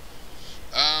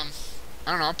 I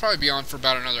don't know, I'll probably be on for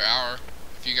about another hour.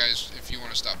 If you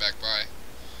want to stop back by.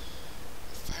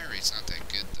 The fire rate's not that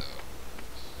good, though.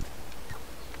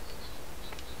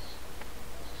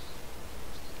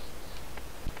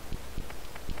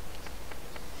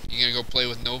 You gonna go play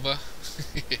with Nova?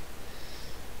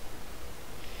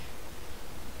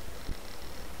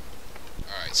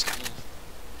 Alright, so we'll...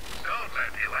 Don't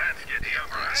let the lads get the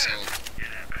upper Alright, so... hand.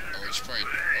 Oh, we should probably...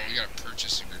 Oh, we gotta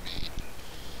purchase a grenade.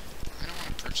 I don't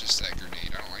want to purchase that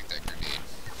grenade. I don't like that grenade.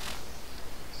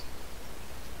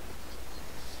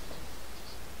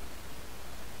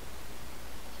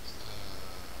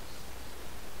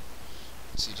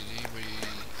 Let's see, did anybody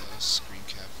else screen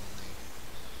cap only?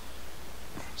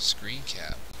 Screen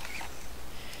cap?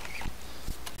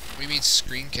 What do you mean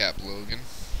screen cap, Logan?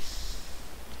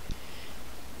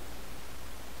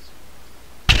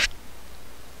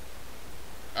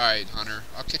 Alright, Hunter.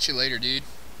 I'll catch you later, dude.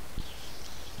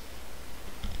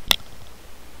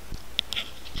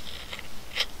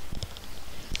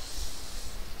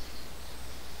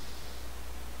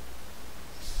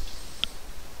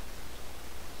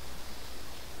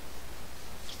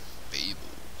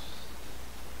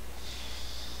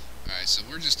 Alright, so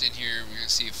we're just in here. We're gonna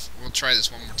see if we'll try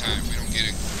this one more time. If we don't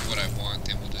get what I want,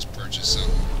 then we'll just purchase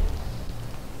some.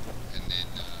 And then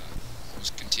we'll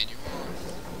just continue on.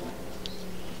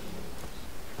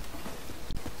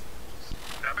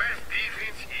 The best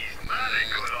defense is not a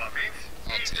good offense.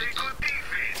 It's a good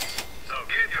defense. So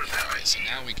get yourself Alright, so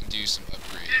now we can do some If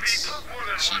he upgrades. took more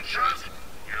than one Cheap shot, rifle.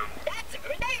 That's a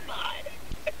grenade mod.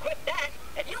 Equip that,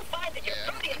 and you'll find that your Yeah,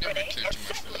 I protein never grenades cared are too much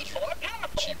for suddenly those more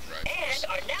powerful cheap and rifles.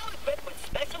 are now equipped with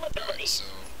special Alright, abilities. so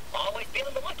Always be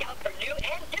on the lookout for new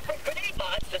and different grenade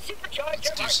mods to supercharge let's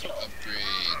your do some arsenal.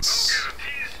 upgrades.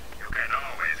 guarantees, you can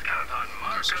always count on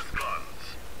Marcus guns.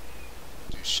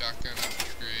 Do shotgun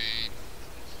upgrade.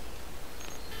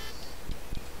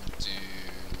 Do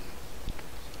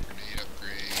grenade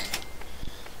upgrade.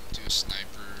 Do a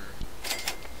sniper.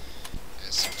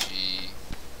 SMG.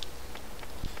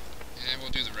 And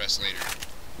we'll do the rest later.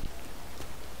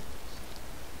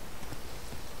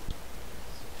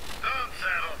 Don't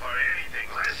settle for anything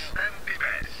less than the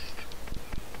best.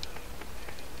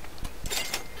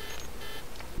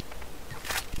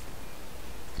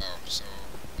 Oh, so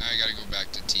now I gotta go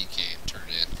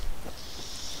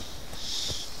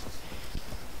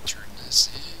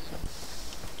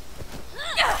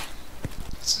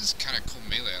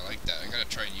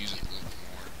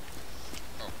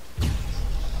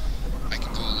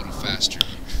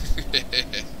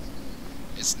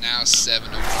now it's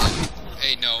 7:02.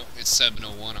 Hey, no, it's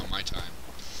 7:01 on my time.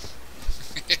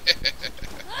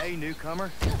 Hey,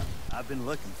 newcomer. I've been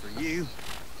looking for you.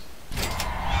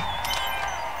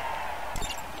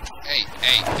 Hey,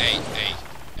 hey, hey, hey,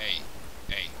 hey,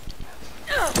 hey.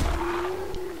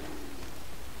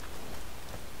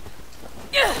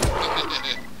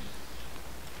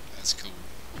 That's cool.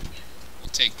 We'll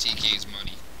take TK's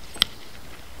money.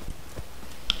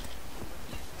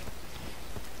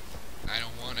 I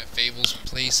don't want it. Fable's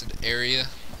place and area.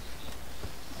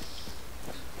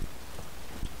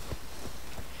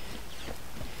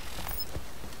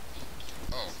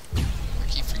 Oh, I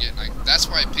keep forgetting. That's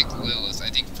why I picked Lilith. I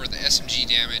think for the SMG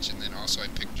damage, and then also I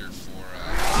picked her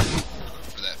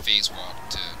for that phase walk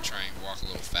to try and walk a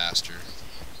little faster.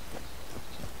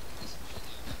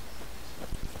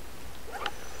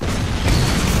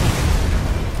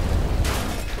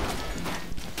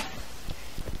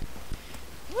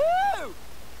 Woo!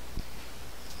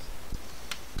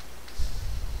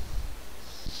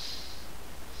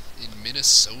 In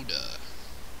Minnesota.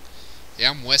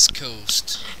 Yeah, I'm West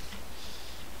Coast.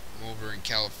 I'm over in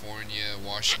California,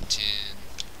 Washington,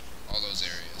 all those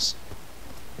areas.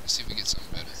 Let's see if we get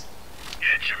something better.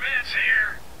 Get your meds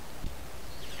here.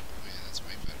 Oh yeah, that's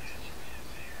way better.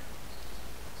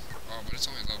 Oh, but it's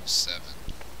only level 7.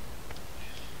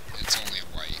 It's only a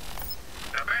white.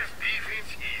 The best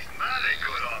defense is not a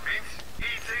good offense.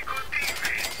 It's a good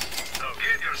defense. So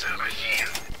get yourself a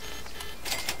shield.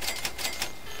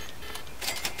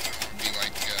 I want to be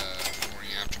like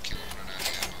morning after kill and run out of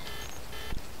ammo.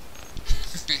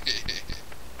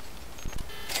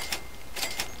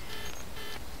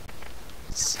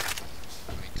 Let's see.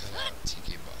 Funny cut, TK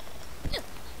ball.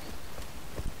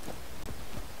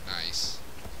 Nice.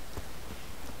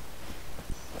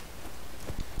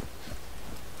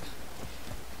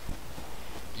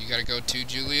 You gotta go too,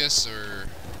 Julius, or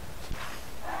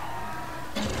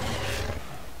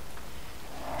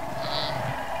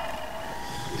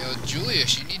yo,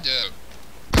 Julius, you need to.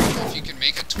 I don't know if you can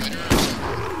make a Twitter or something,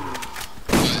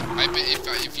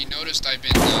 but if you noticed, I've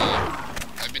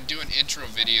been doing intro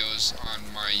videos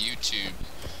on my YouTube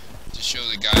to show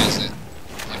the guys that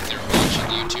if they're watching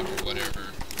YouTube or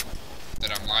whatever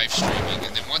that I'm live streaming,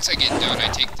 and then once I get done, I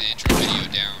take the intro video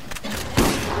down.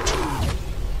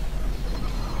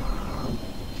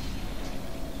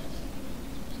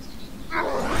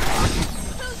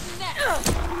 Who's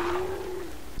next?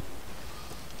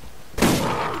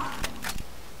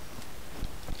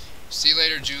 See you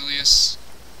later, Julius.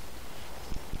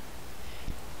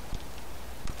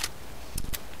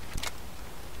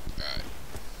 Alright.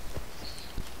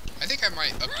 I think I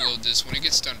might upload this when it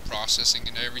gets done processing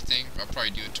and everything. I'll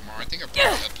probably do it tomorrow. I think I'll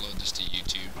probably upload this to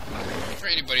YouTube for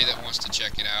anybody that wants to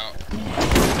check it out.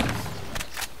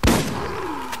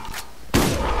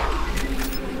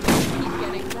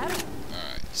 Getting better.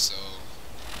 Alright, so...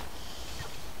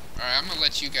 Alright, I'm gonna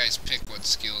let you guys pick what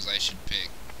skills I should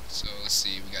pick. So, let's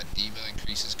see. We got Diva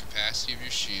increases capacity of your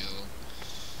shield.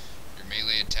 Your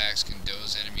melee attacks can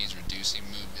doze enemies, reducing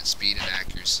movement speed and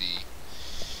accuracy.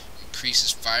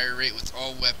 Increases fire rate with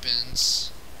all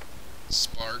weapons.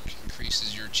 Spark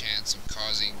increases your chance of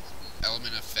causing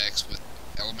element effects with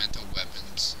elemental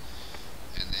weapons.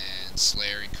 And then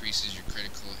Slayer increases your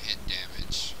critical hit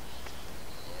damage.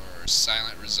 Or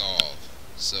Silent Resolve.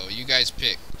 So you guys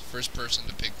pick. First person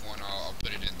to pick one, I'll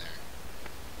put it in there.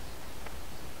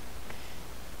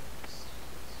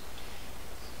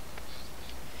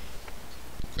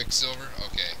 Quicksilver?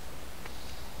 Okay.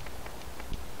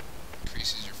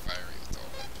 Increases your fire rate with all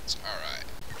weapons. Alright.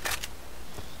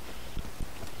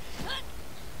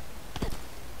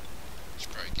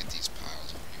 Should probably get these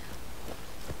piles over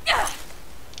here.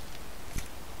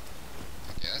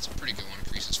 Okay, that's a pretty good one.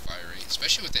 Increases fire rate.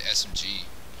 Especially with the SMG.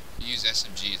 If you use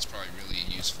SMG, it's probably really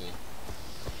useful.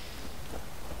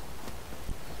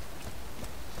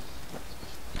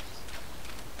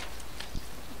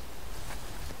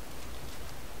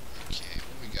 Okay,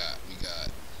 what we got? We got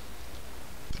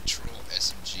Patrol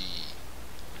SMG.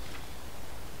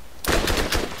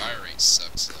 Fire rate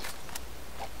sucks though.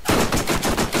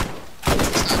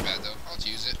 It's not bad though. I'll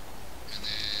use it. And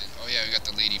then, oh yeah, we got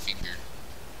the Lady Finger.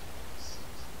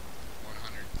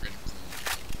 100 critical.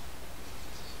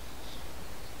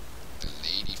 The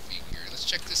Lady Finger. Let's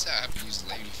check this out. I haven't used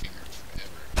Lady Finger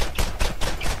forever.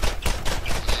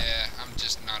 Yeah, I'm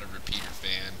just not a repeater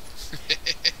fan.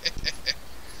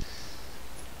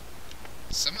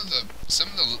 Some of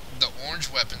the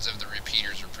orange weapons of the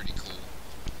repeaters are pretty cool.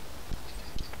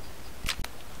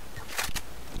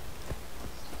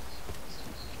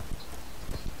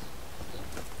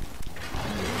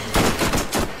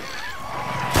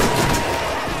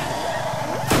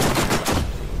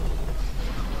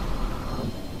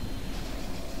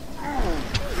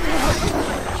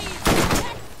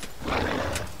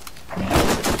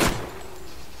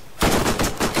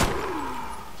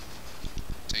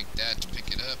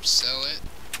 Sell it.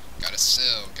 Gotta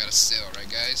sell, right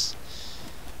guys?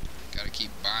 Gotta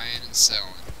keep buying and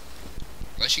selling.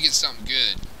 Unless you get something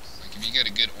good. Like if you got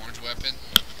a good orange weapon,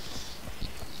 you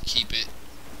keep it.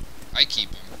 I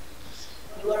keep them.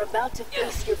 You are about to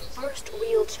face your first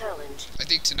real challenge. I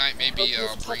think tonight maybe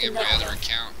I'll bring in my other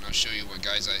account and I'll show you what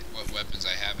weapons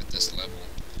I have at this level.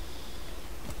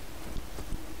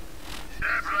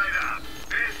 Step right up.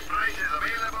 This price is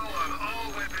available on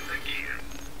all weapons and gear.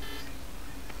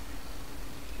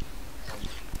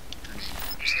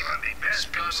 Even the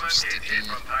best gunman gets hit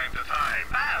from time to time.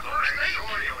 So make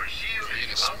sure your shield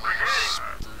is up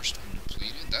again. First one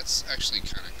depleted. That's actually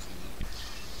kind of cool.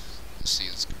 Let's see,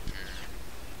 let's compare.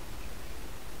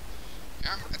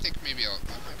 Yeah, I think maybe I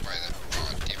might buy that.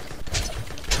 Oh, damn it.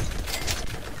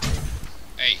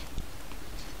 Hey.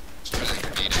 Let's try that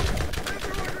grenade out.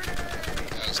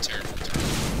 That was terrible.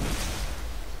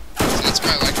 So that's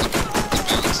why I like the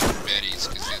balance of Betty's,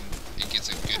 because then it gets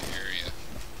a good area.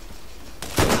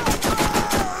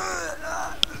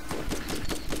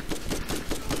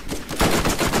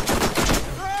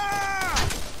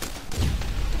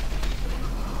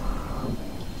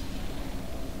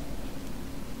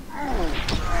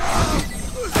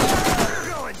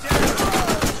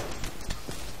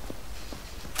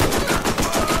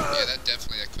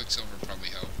 That Quicksilver probably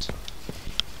helped.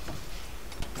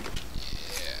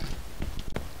 Yeah.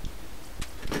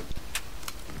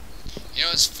 You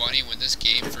know, it's funny, when this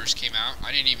game first came out,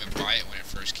 I didn't even buy it when it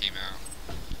first came out.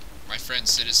 My friend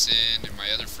Citizen and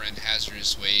my other friend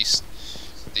Hazardous Waste,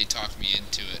 they talked me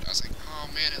into it. I was like, oh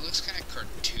man, it looks kind of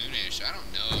cartoonish. I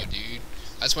don't know, dude.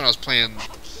 That's when I was playing.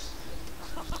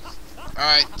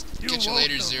 Alright, catch you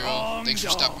later, Zero. Thanks for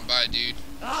stopping by, dude.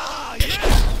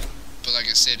 But like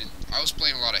I said, I was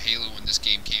playing a lot of Halo when this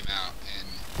game came out, and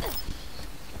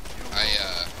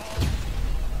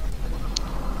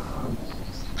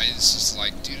I was just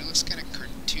like, dude, it looks kind of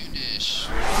cartoonish.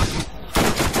 Yeah.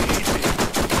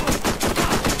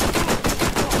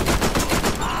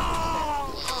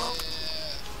 Oh,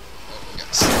 we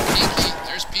got some Peaky.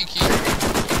 There's Peaky.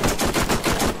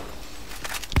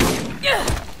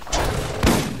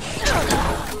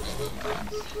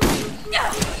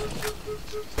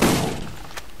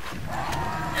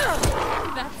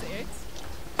 That's it.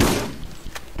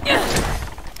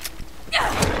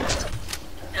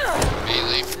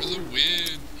 Melee for the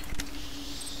win.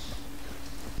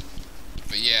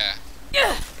 But yeah.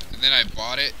 And then I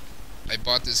bought it. I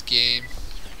bought this game.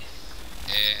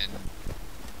 And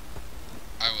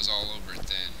I was all over it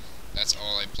then. That's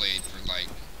all I played for like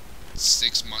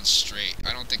 6 months straight.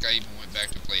 I don't think I even went back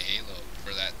to play Halo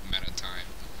for that amount of time.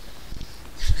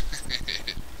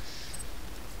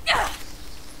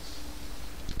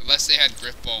 Unless they had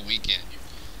Griffball Weekend,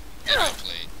 then I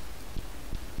played.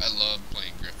 I love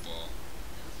playing Griffball.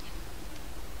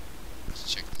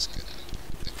 Let's check this guy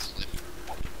out. The clip.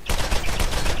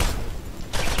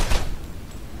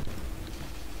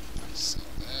 Sell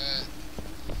that.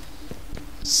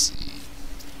 Let's see.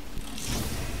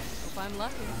 Hope I'm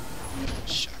lucky.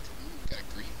 Shotgun. Got a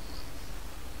green one.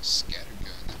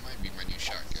 Scattergun. That might be my new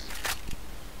shotgun.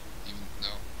 Even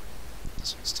no.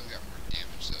 This one's still got more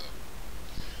damage though.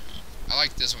 I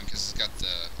like this one because it's got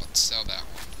the. I'll sell that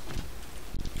one.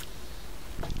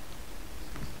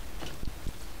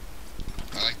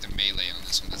 I like the melee on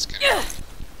this one. That's kind of.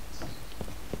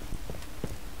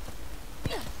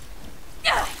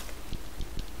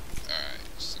 Alright,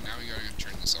 so now we gotta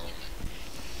turn this all over.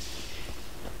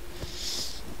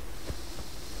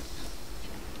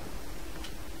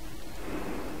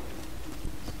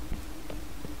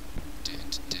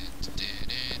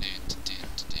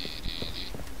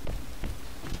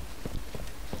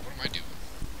 What am I doing?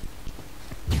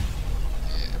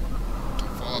 Yeah,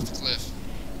 don't fall off the cliff.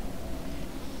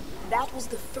 That was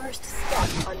the first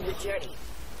step on your journey.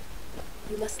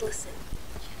 You must listen.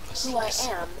 Who I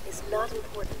am is not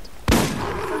important.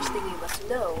 The first thing you must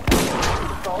know is that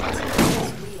the vault is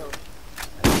real.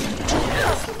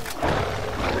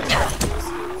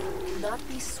 Do not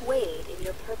be swayed in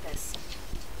your purpose.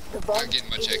 The vault Not getting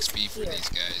much is XP for here, these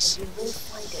guys. and you will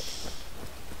find it.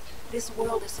 This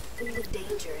world is full of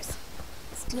dangers.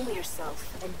 Steel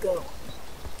yourself and go.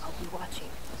 I'll be watching.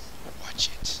 Watch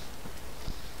it.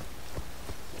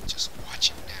 Just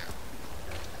watch it now.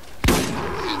 I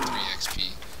had 3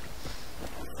 XP.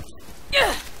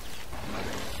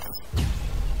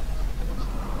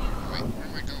 Wait, where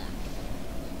am I going?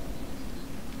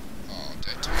 Oh, did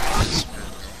I tell you this is where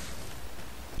I'm going?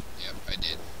 Yep, I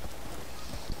did.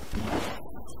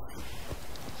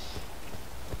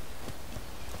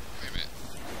 Wait a minute.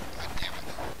 God damn it.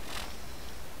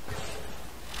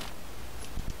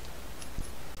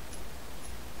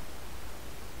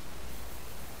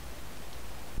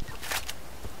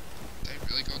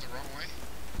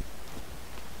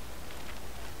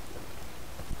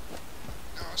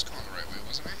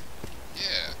 wasn't I?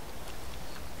 Yeah.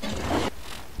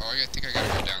 Oh, I think I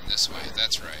gotta go down this way.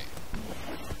 That's right.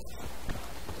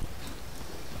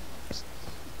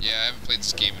 Yeah, I haven't played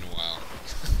this game in a while.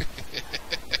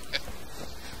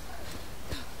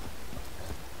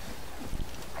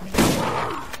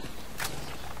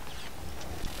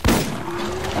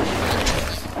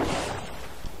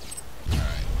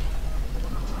 Alright.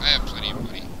 I have plenty of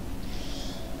money.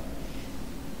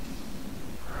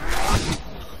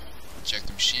 Check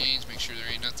the machines, make sure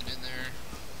there ain't nothing in there.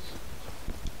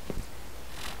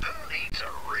 Who needs a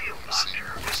real doctor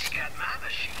when you got my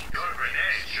machine? Your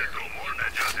grenades should do more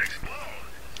than just explode.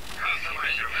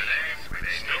 Customize your grenades with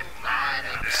a new line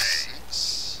today.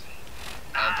 6.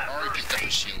 I've already picked up a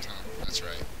shield, huh? That's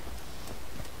right.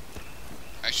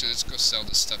 Actually, let's go sell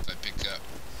the stuff I picked up.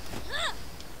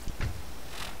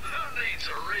 Who needs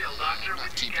a real doctor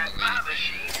when you got my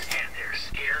machine and their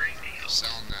scary deals?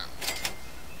 Selling that.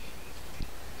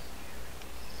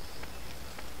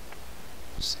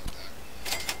 Sell that.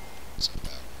 Sell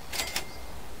that.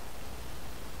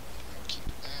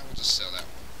 We'll just sell that one.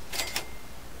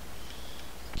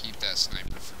 Keep that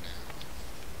sniper for now.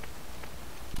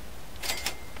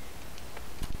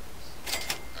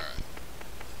 Alright.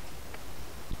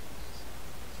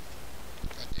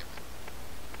 God damn it.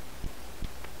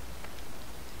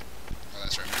 Oh,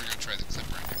 that's right. We were gonna try the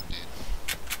clipper. I never did.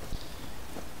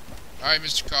 Alright,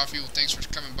 Mr. Coffee. Well, thanks for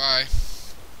coming by.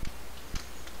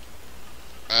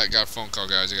 I got a phone call,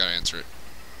 guys. I gotta answer it.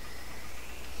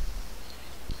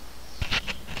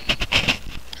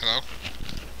 Hello?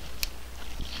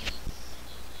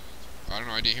 I don't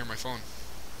know. I didn't hear my phone.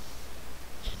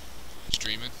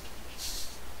 Streaming.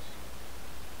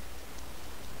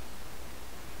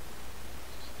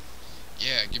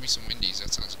 Yeah, give me some Wendy's.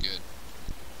 That sounds good.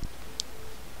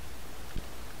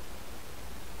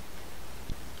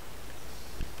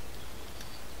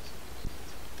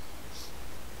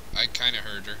 I kind of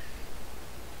heard her.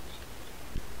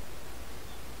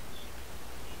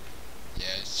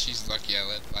 Yeah, she's lucky I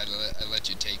let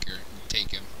you take him.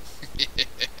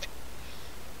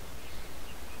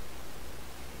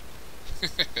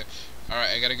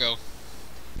 Alright, I gotta go.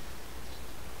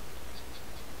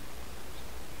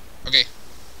 Okay.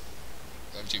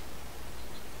 Love you.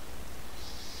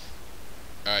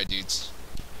 Alright, dudes.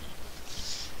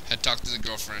 Had to talk to the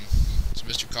girlfriend. So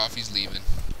Mr. Coffee's leaving.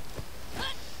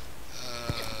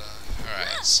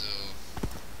 Alright, so...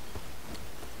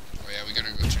 Oh yeah, we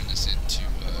gotta go turn this into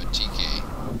TK.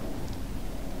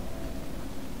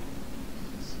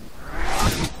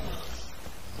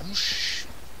 Whoosh.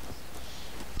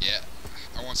 Yeah,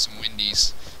 I want some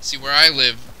Wendy's. See, where I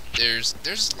live, there's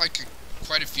like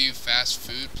quite a few fast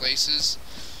food places,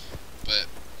 but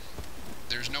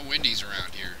there's no Wendy's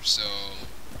around here, so...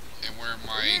 And where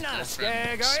my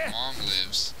girlfriend's mom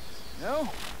lives... No?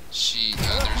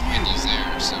 There's Wendy's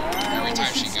there, so every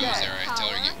time she goes there, I tell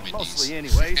her to get Wendy's. Mostly,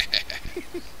 anyways.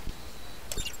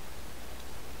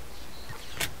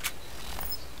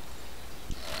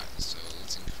 Alright, so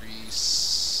let's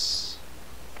increase...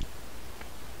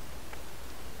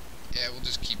 Yeah, we'll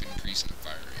just keep increasing the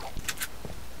fire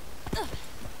rate.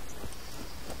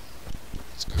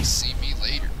 It's gonna see me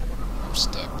later. I'm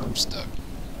stuck. Oh,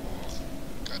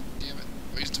 God damn it.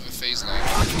 I used to have a phase lock.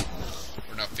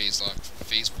 Or not phase lock,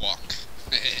 phase walk.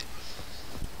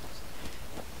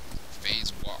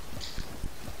 Phase walk.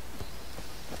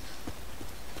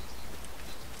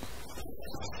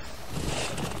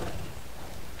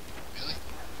 Really?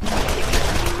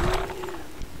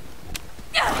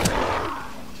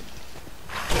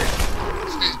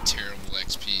 Terrible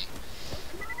XP.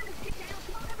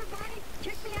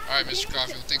 Alright, Mr.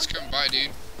 Coffee, well, thanks for coming by,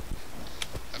 dude.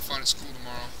 Have fun at school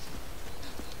tomorrow.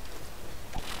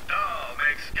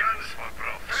 Makes guns for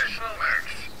professional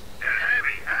works. They're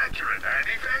heavy, accurate, and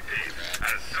effective.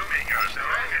 Assuming you're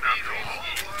strong enough to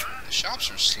hold. The shops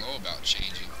are slow about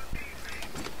changing.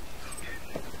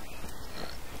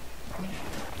 Alright.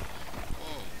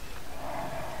 Whoa.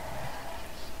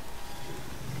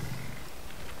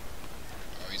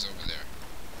 Oh, he's over there.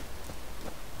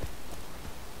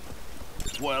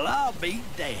 Well, I'll be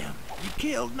damned. You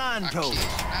killed Nine Toes.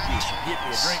 You should get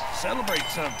me a drink to celebrate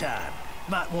sometime.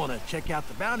 Might want to check out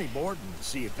the bounty board and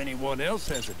see if anyone else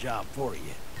has a job for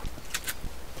you.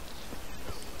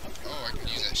 Oh, I can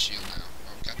use that shield now.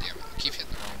 Oh, goddammit. I keep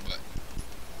hitting the wrong button.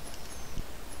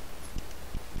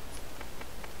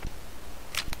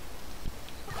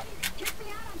 Check me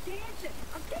out, I'm dancing!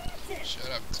 I'm dancing! Shut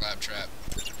up, Claptrap.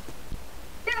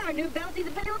 There are new bounties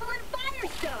available in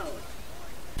Firestone!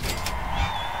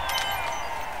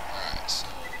 Alright, so...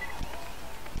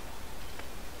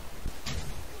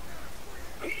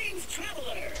 Greetings,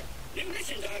 traveler!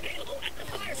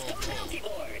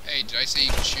 I say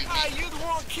you can shoot Ah, me? you the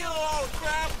one killing all the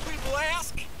crap people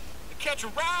ask? To catch a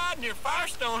ride near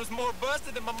Firestone is more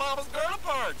busted than my mama's girl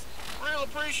parts. Real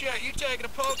appreciate you taking a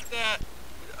poke at that.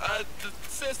 The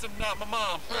system, not my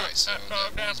mom. Alright, so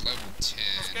that one's level 10.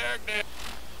 Scared dead.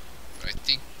 But I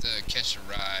think the catch a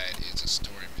ride is a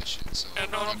story mission, so You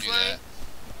know what we'll I'm do saying? that.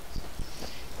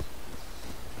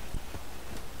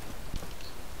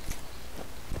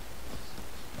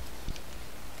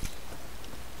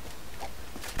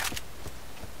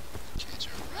 Catch a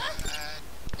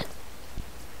ride.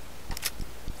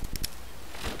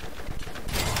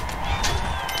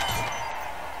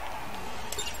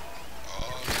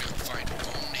 Oh, we're gonna find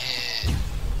Bonehead.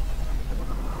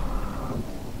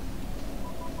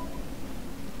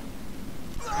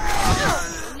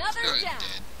 Another Oh, down.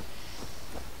 dead.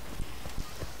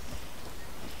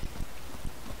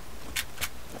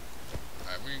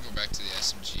 Alright, we're gonna go back to the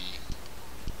SMG.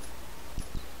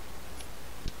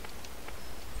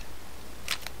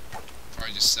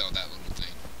 Probably just sell that little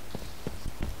thing.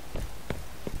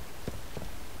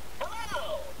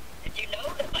 Hello! Did you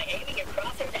know that by aiming your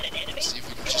crosshairs at an enemy, See if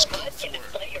we can your just go HUD for can it.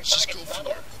 display your Let's just go target's for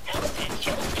level, it. health, and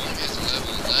kill streak? Bonehead's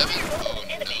level 11. Oh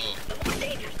Enemy, no. the more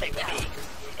dangerous they will be.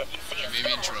 If you see a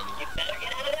Maybe in star, trouble. you better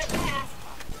get out of there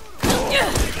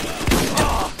fast.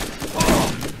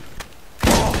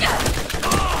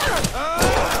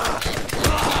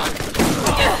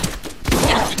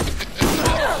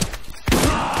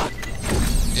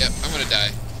 Yep, I'm gonna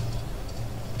die.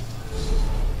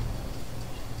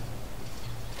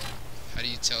 How do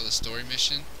you tell the story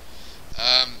mission?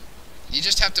 You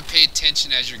just have to pay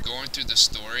attention as you're going through the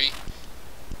story.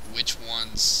 Which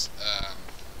ones,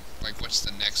 like what's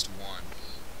the next one?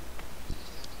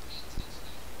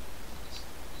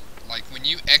 Like when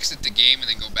you exit the game and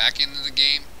then go back into the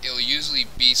game, it'll usually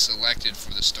be selected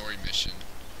for the story mission.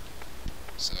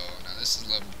 So now this is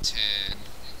level 10.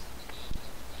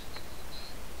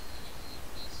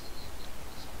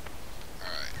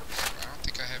 Alright, I don't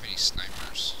think I have any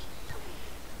snipers.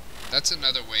 That's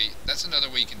another way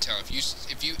you can tell. If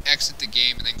you exit the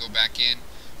game and then go back in,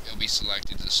 it'll be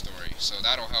selected to the story. So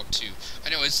that'll help too. I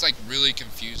know it's like really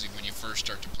confusing when you first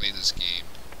start to play this game.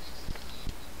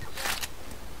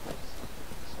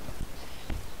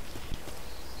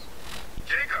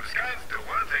 Jacob scans do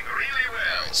one thing really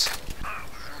well. Alright, so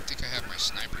I don't think I have my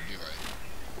sniper, do I?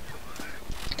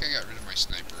 I think I got rid of my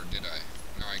sniper, or did I?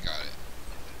 No, I got it.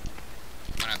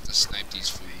 I'm gonna have to snipe these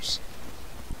fools.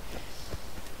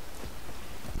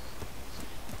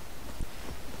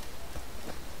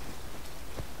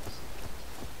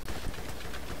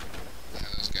 Yeah,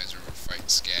 those guys are over fighting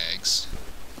skags.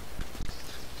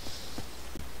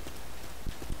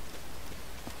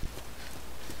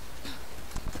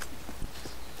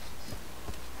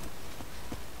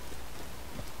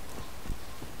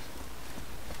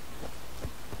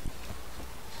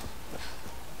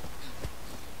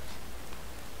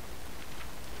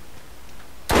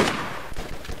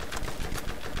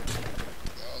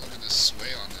 Oh, look at this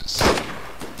sway on this.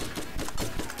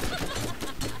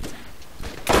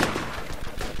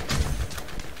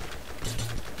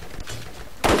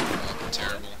 Oh,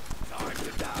 terrible. Time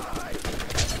to die.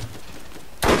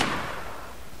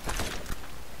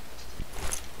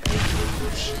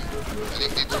 Shoot. I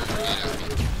think they threw a grenade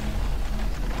at me.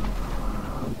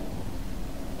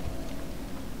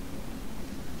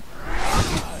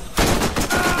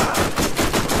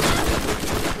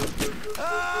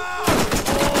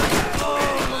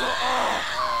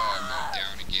 Oh, I'm going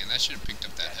down again. That should have picked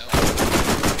up that health.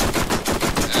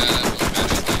 That was a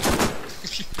bad idea.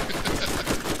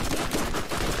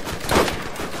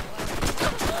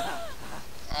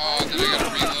 Oh, then I gotta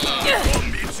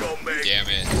reload. Damn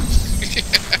it.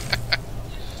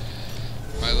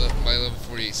 My level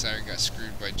 48 siren got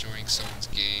screwed by joining someone's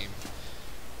game.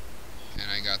 And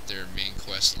I got their main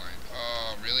quest line.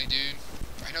 Oh, really, dude?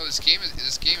 I know this game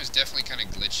is definitely kind of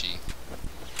glitchy.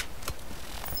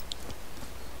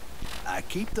 I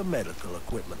keep the medical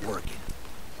equipment working.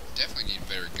 Definitely need a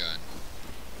better gun.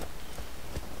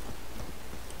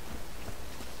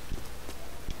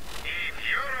 If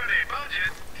you're on a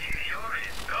budget, you're in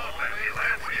no less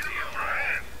easy your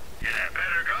friend. Get a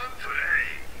better gun today.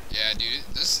 Yeah, dude,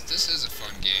 this is a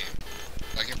fun game.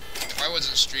 Like if I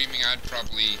wasn't streaming, I'd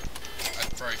probably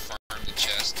farm the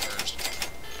chest first.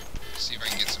 See if I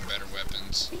can get some better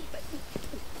weapons.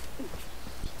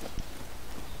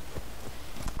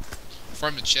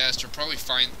 Farm the chest, or probably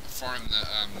farm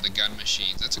the gun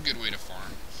machines. That's a good way to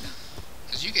farm.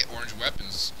 Cause you get orange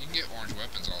weapons. You can get orange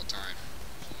weapons all the time.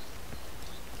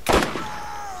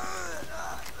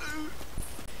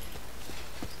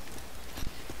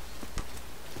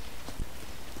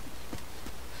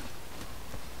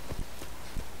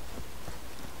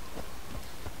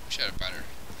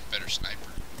 a better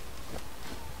sniper.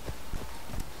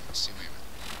 Let's see, wait a minute.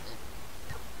 Oh,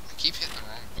 I keep hitting the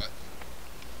wrong button.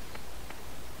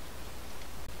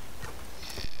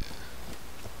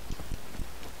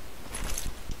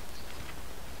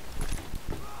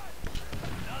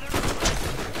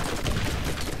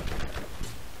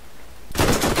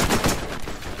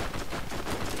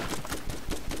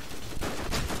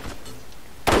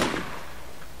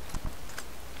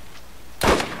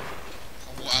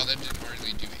 Wow, that didn't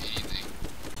hardly do anything.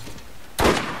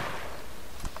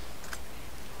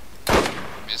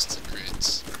 Missed the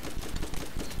crits.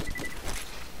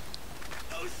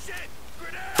 Oh shit!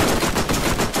 Grenade!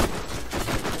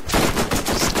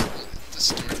 The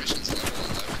story mission's level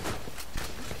 11.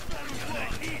 I'm gonna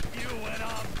eat you when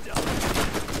I'm done.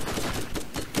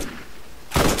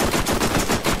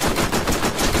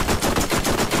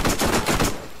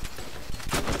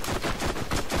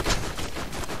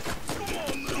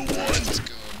 Let's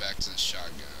go back to the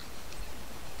shotgun.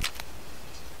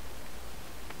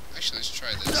 Actually, let's try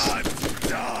this. Time to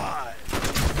die!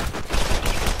 Let's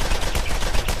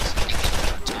get the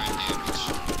more time damage.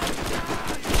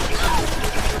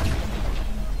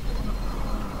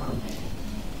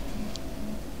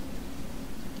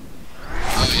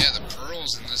 Oh yeah, the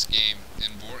pearls in this game,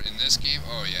 in this game,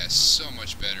 oh yeah, so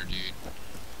much better, dude.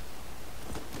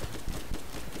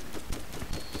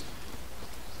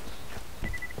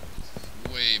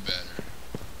 Way better.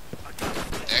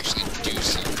 They actually do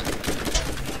something.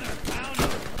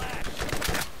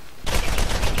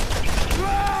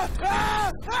 Gotta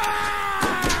run.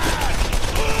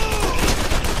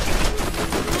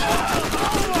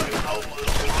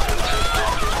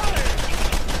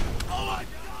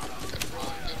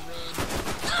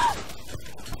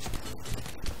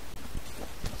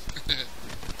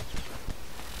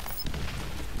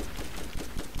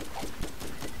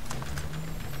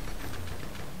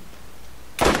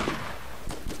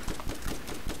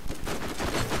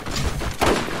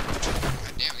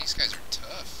 God damn, these guys are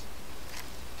tough.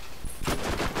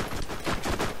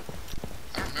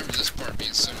 I don't remember this part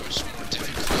being so much more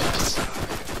difficult.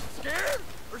 Scared?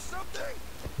 Or something?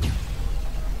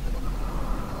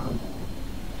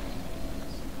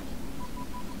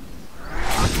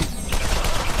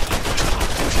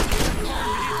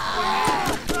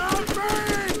 I'm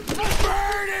burning! I'm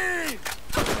burning!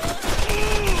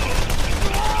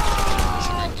 See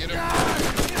if I can get him.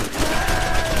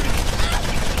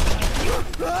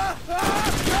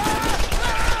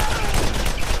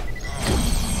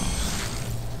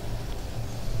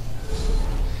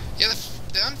 Yeah,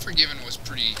 the Unforgiven was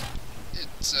pretty.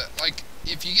 It's like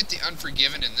if you get the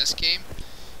Unforgiven in this game,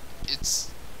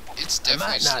 it's I definitely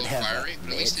might slow not have fire a rate, but at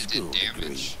med least it school did degree,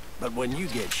 damage. but when you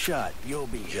get shot, you'll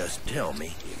be just tell me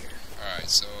here. All right,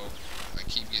 so I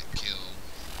keep getting killed.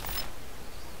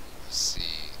 Let's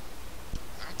see.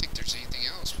 I don't think there's anything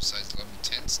else besides level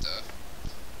 10 stuff.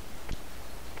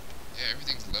 Yeah,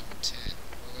 everything's level 10.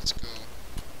 Well, let's go.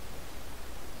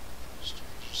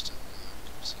 Stranger still alive.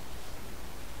 Come see.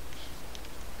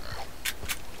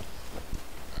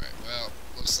 Alright, well,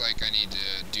 looks like I need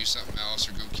to do something else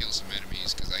or go kill some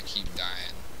enemies because I keep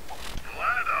dying.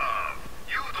 Vladov,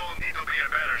 you don't need to be a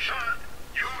better shot.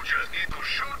 You just need to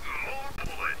shoot more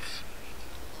bullets.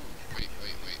 Oh, wait.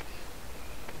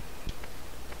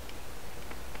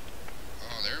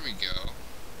 Oh, there we go.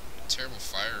 Terrible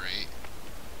fire rate.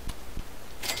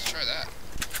 Let's try that.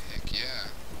 Heck yeah.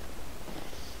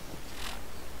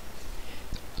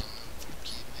 The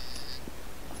Unforgiven.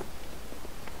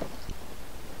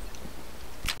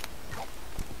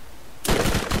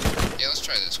 Yeah, let's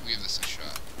try this. We'll give this a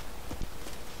shot.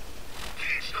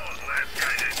 Teach those last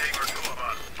guys a thing or two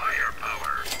about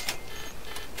firepower.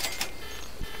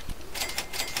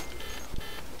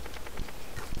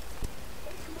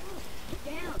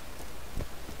 Down.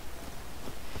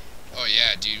 Oh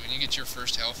yeah, dude, when you get your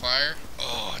first Hellfire,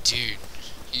 oh dude,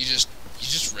 you just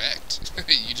wrecked.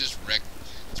 You just wrecked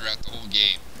throughout the whole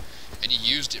game. And you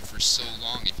used it for so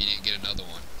long if you didn't get another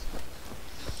one.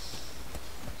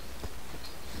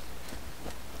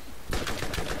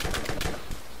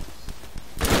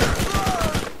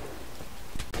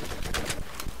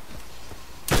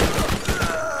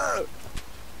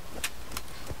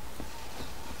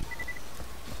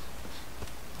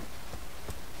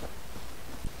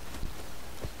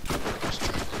 Let's try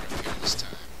going up here this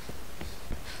time.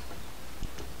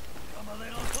 Come a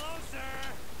little closer.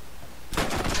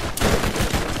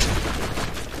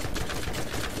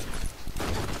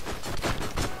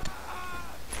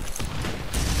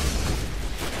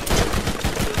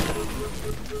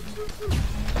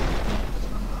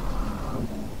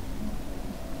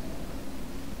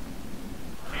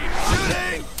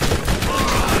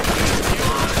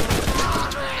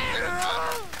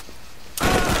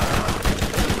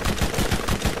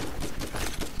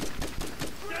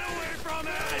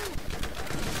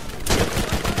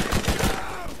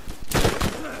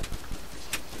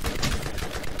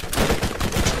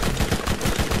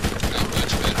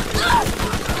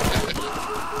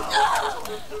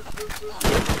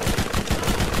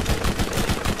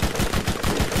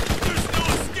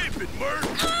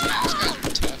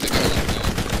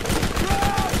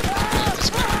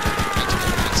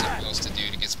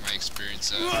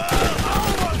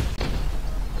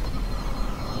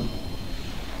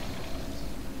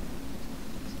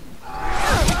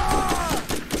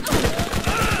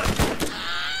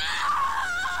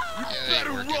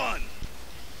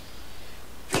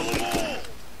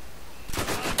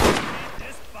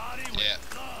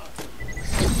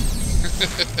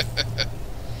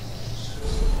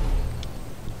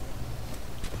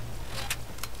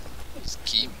 Just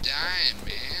keep dying,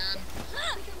 man.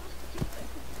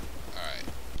 Alright.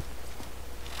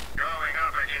 Going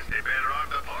up against a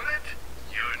better-armed opponent,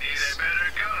 you need a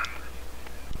better gun.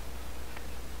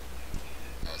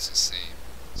 Oh, it's the same.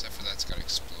 Except for that's got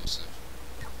explosive.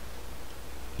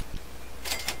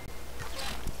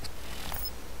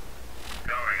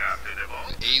 Going after the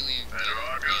vault, The alien gun. better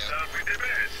arm yourself with the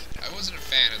best. I wasn't a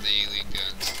fan of the alien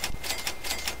guns.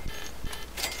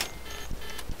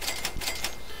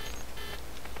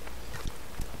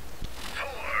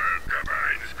 Torque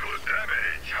combines good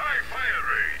damage, high fire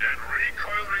rate, and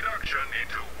recoil reduction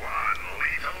into one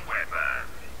lethal weapon.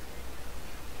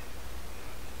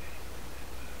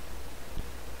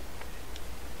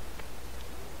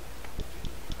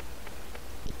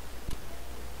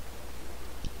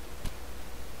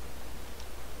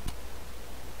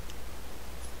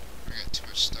 I got too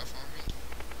much stuff on me.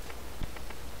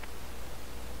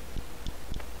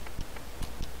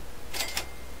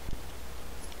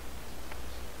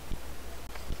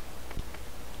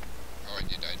 Oh, I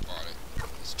did. I bought it.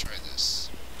 Let's try this.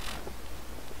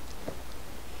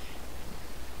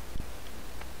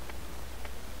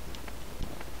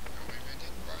 Oh, maybe I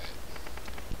didn't buy it.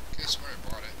 Okay, I swear I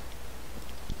bought it.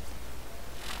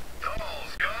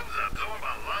 Tall's guns absorb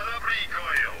a lot of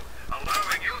recoil,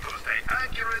 allowing you to stay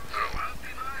accurate throughout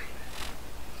the night.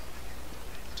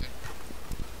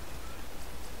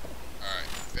 Alright,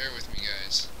 bear with me,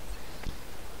 guys.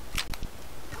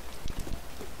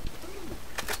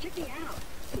 Check me out.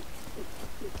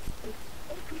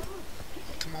 Oh, come on.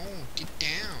 Come on, get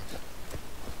down.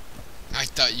 I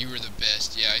thought you were the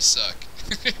best. Yeah, I suck.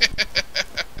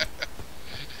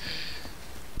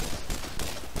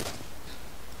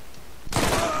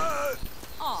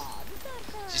 Aw, did that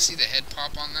hurt? Did you see the head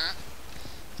pop on that?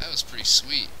 That was pretty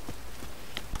sweet.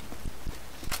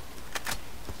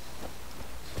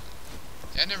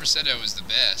 Yeah, I never said I was the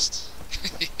best.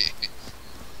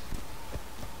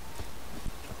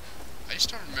 I just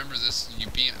don't remember this, you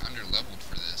being under-leveled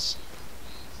for this.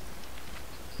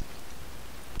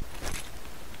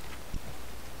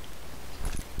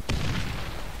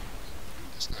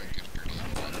 That's not a good grenade.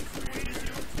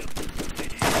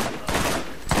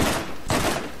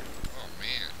 Oh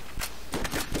man.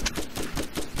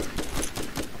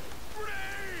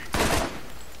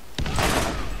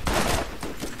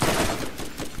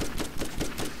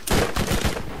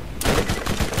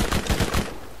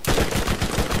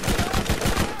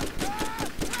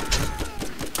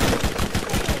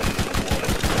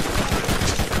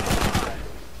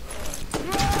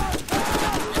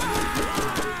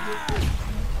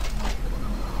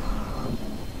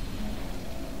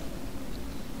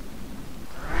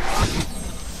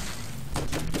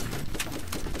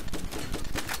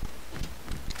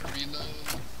 Reload.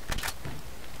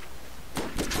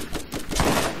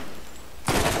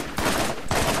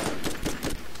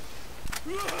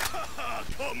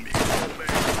 Come here,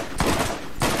 man.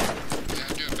 Yeah,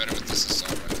 I'm doing better with this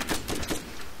assault rifle.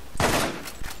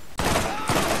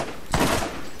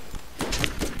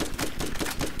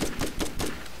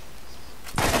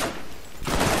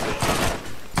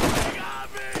 You got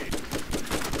me.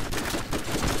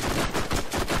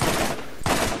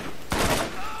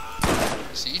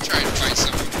 See, you try and fight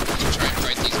someone. You try and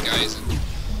fight these guys in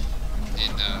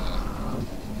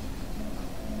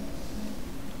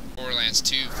Borderlands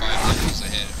 2, 5 levels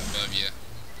ahead above you.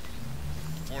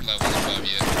 4 levels above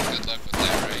you. Good luck with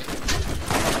that, right?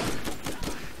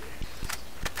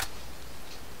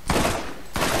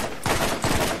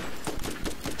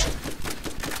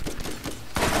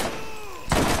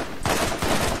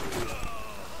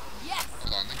 Yes!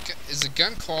 Hold on. Is the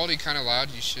gun quality kind of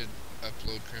loud? You should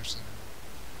upload Crimson.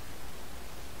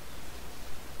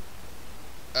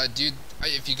 Dude,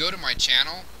 if you go to my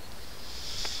channel,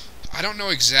 I don't know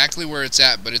exactly where it's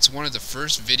at, but it's one of the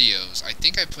first videos. I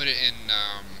think I put it in,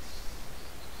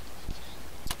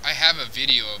 I have a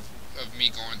video of me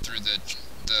going through the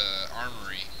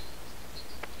armory.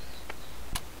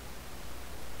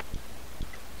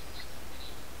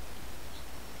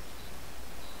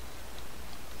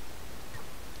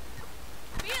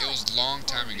 It was a long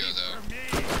time ago, though.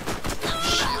 Oh,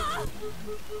 shit.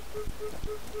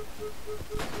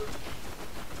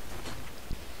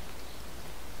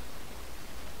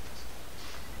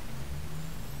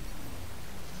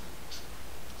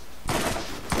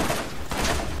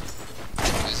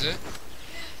 Is it?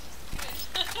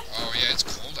 Oh yeah, it's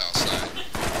cold outside.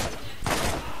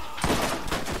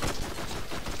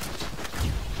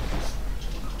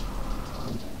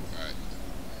 Alright.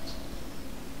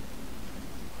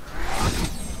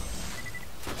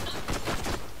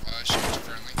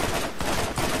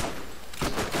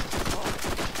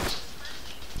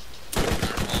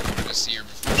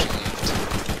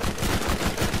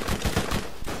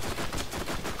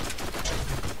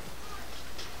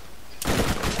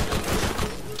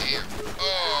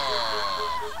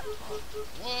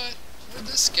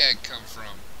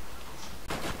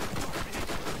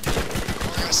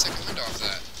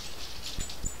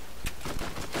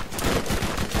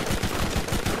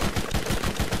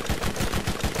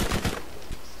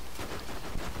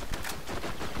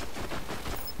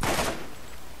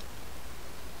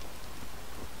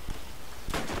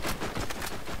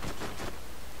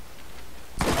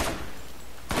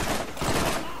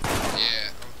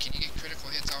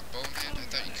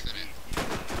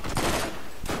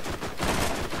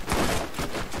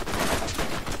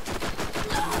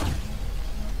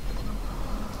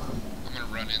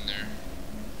 run in there.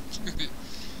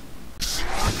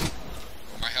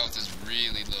 My health is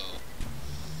really low.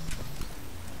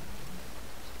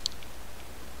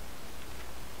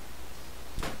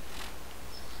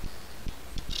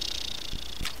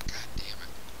 God damn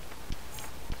it.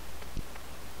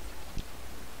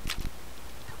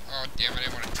 Oh, damn it, I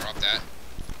didn't want to drop that.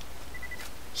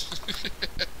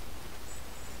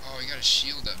 Oh, he got a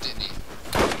shield up, didn't he?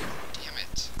 Damn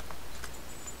it.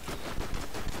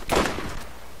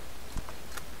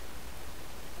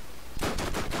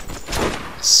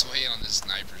 The sway on this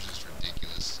sniper is just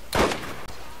ridiculous.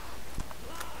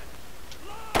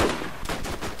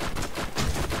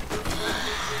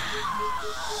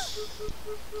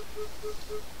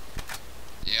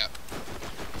 Yeah.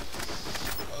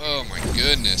 Oh my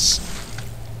goodness.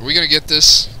 Are we gonna get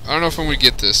this? I don't know if I'm gonna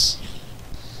get this.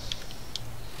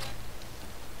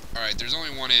 Alright, there's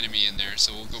only one enemy in there,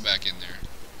 so we'll go back in there.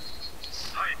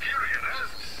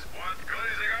 Hyperionists, what good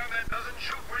is a gun that doesn't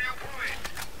shoot where you point?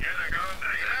 Get a gun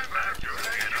that can back to it,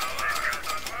 you know,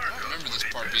 I don't remember this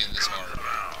part being this hard.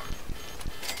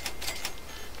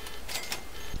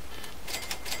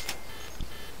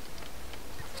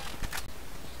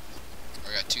 I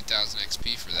got 2,000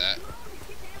 XP for that.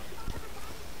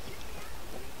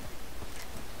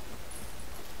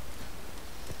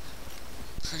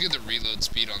 Look at the reload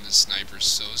speed on this sniper,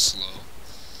 so slow.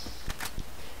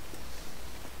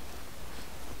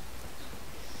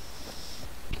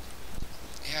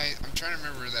 Yeah, I'm trying to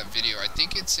remember that video. I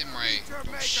think it's in my...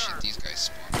 Oh shit, these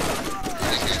guys spawned.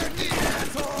 These guys are dead.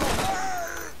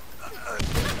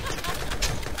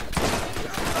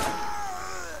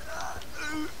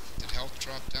 Did health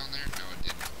drop down there? No, it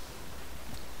didn't.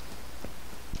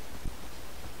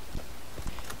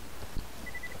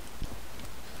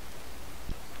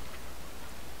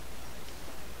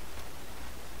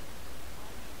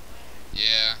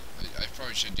 Yeah, I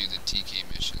probably should do the TK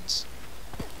missions.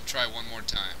 We'll try one more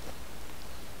time.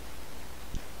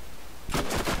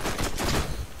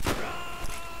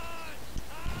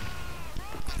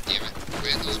 Damn it.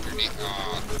 Wait, those grenades.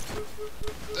 Aw.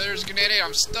 There's a grenade.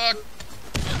 I'm stuck.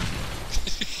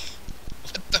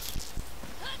 What the f...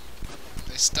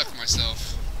 I stuck myself.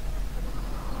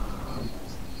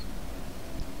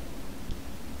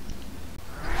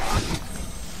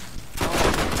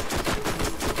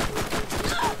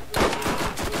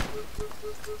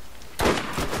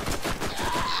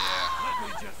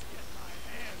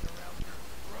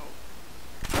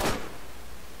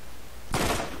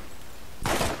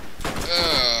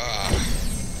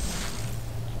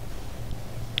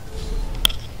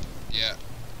 Yeah.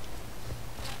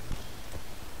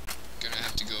 Gonna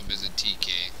have to go visit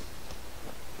TK.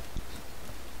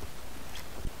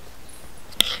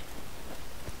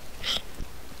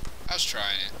 I was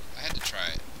trying it. I had to try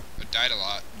it. I died a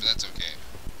lot, but that's okay.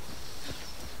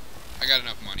 I got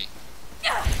enough money.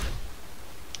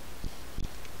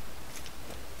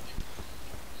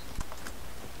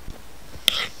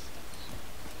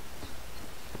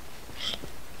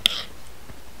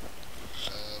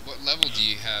 What level do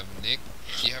you have, Nick?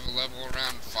 Do you have a level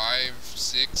around 5,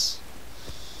 6?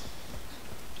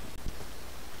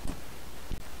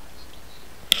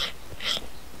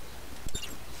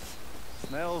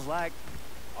 Smells like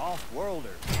off-worlder.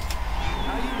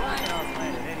 How you liking our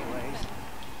planet anyways?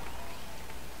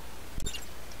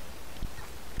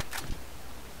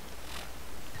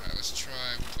 Alright, let's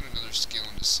try, we'll put another skill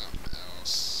into something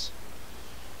else.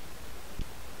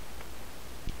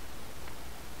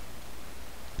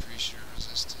 Increase your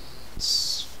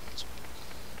resistance.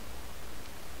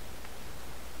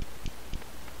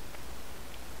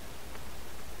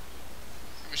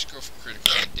 We should go for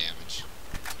critical hit damage.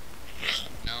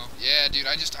 No? Yeah, dude,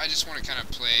 I just want to kind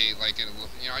of play like it,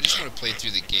 you know, I just want to play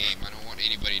through the game. I don't want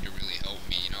anybody to really help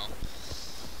me, you know?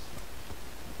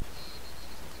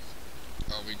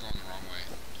 Oh, we're going the wrong way.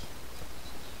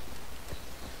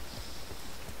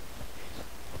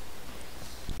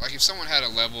 Like, if someone had a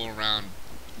level around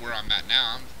where I'm at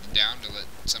now, I'm down to let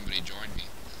somebody join me.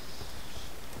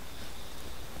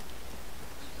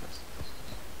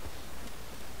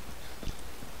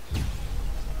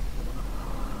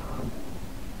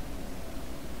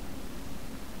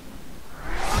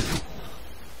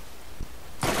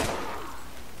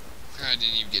 I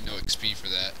didn't even get no XP for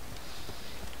that.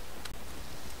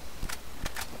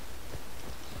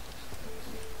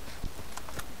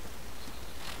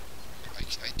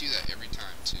 I do that every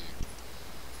time too.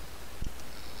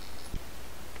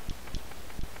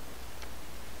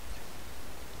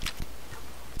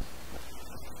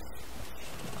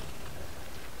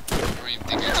 I don't even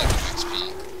think I get no XP.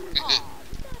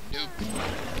 Nope.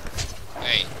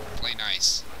 Hey, play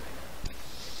nice.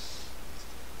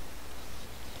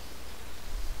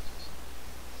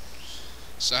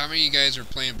 So how many of you guys are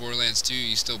playing Borderlands 2?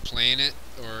 You still playing it,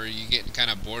 or are you getting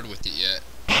kind of bored with it yet?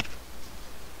 Who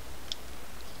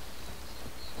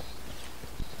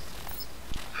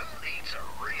needs a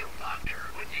real doctor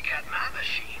when you got my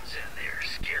machines and their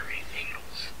scary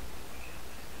needles?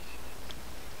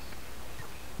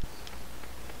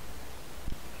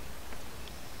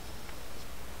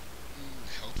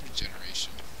 Health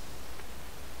regeneration.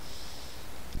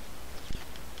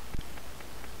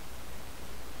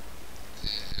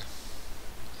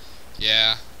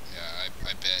 Yeah,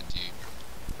 I bet, dude.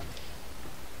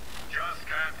 Just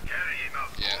can't carry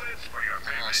enough Yeah. bullets for your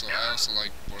favorite I also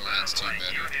like Borderlands 2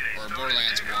 better, or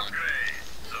Borderlands 1.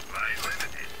 Supplies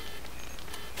limited.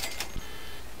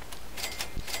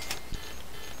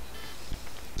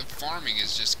 The farming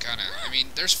is just kind of, I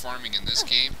mean, there's farming in this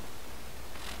game.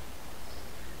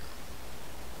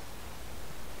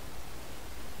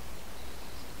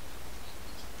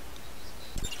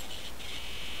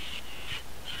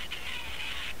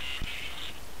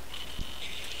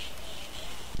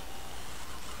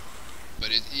 But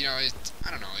it, you know, I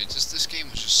don't know. It just, this game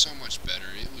was just so much better.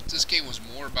 This game was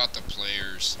more about the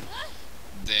players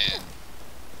than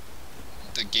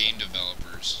the game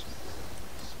developers.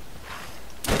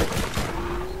 I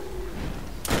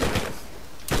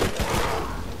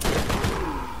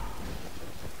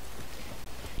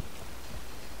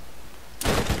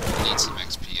need some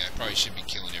XP. I probably should be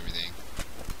killing everything.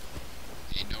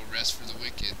 Ain't no rest for the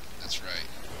wicked. That's right.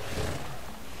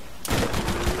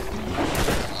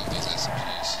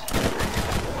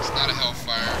 It's not a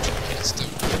Hellfire, but it's still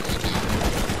really good.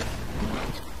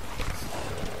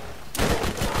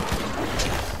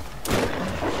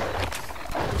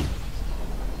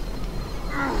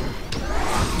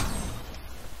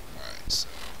 Alright, so...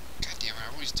 God damn it, I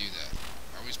always do that.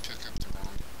 I always pick up the wrong...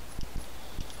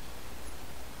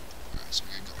 Alright, so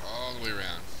we're gonna go all the way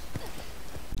around.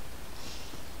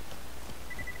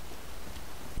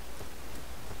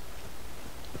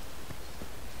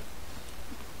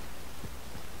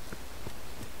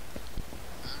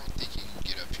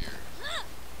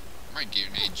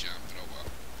 Grenade jump, but oh well.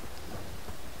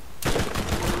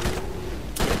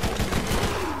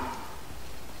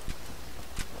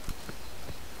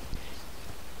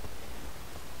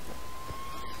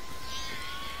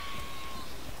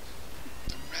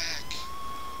 The rack.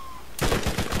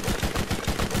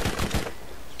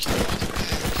 Kill the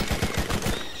rack.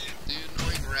 The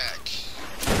annoying rack.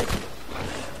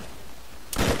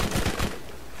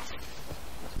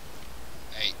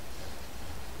 Hey.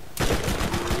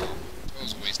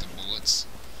 Waste of bullets.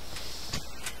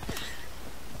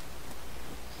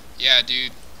 Yeah,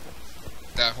 dude.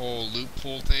 That whole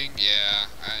loophole thing, yeah,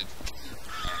 I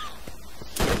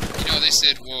don't know. You know, they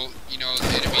said, well, you know, the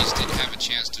enemies didn't have a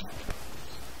chance to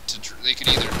they could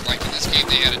either, like in this game,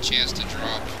 they had a chance to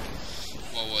drop,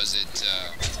 what was it,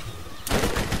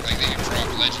 like they could drop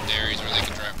legendaries or they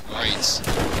could drop whites,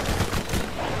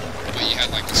 but you had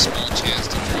like a small chance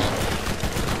to drop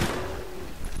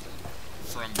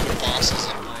from bosses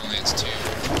in Borderlands 2.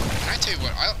 And I tell you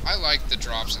what, I like the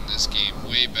drops in this game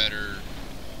way better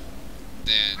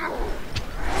than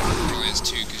Borderlands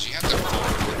 2, because you have to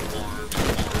farm and farm and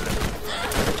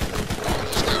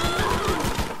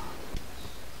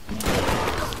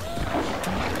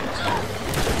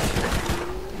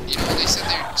you know, they said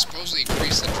they supposedly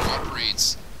increased the drop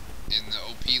rates in the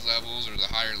OP levels or the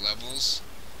higher levels.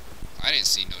 I didn't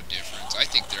see no difference. I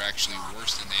think they're actually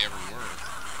worse than they ever were.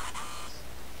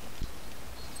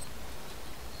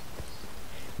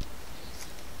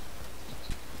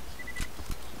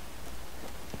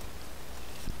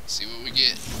 See what we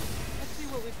get. Let's see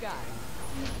what we've got.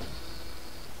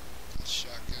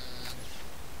 Shotgun.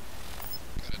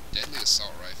 Got a deadly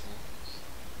assault rifle.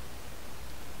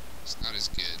 It's not as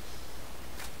good.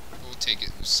 We'll take it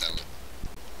and we'll sell it.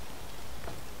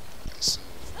 Alright, so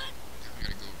now we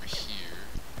gotta go over here.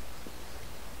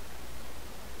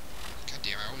 God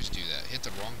damn, I always do that. Hit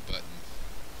the wrong button.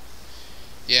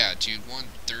 Yeah, dude,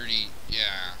 130.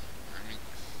 Yeah. I mean,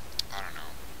 I don't know.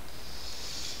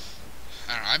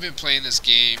 I've been playing this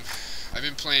game. I've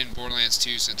been playing Borderlands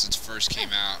 2 since it first came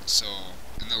out. So,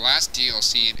 in the last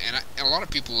DLC, and a lot of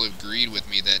people agreed with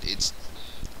me that it's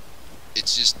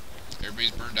just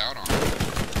everybody's burned out on it.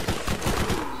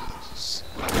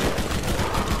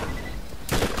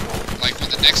 Like when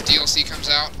the next DLC comes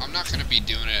out, I'm not gonna be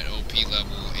doing it at OP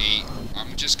level 8.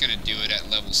 I'm just gonna do it at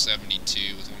level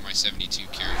 72 with one of my 72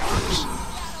 characters.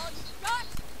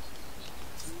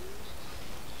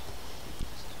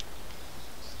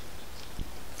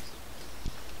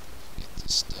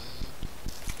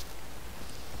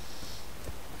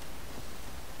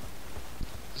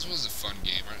 This was a fun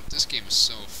game. This game is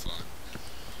so fun.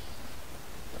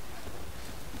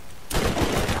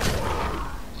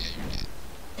 Yeah, you're dead.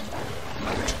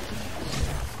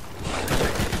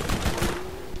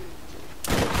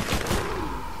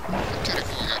 Kinda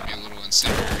cool, got me a little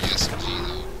incendiary SMG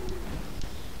though.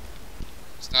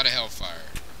 It's not a Hellfire.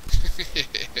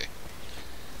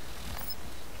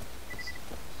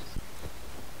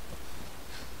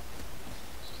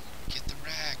 Get the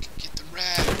rack! Get the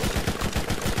rack!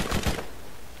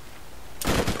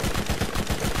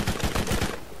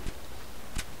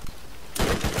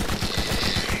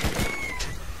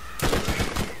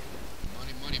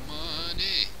 Money, money,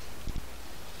 money!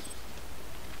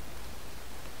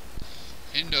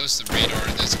 I didn't notice the radar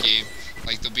in this game.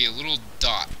 Like, there'll be a little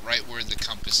dot right where the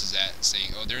compass is at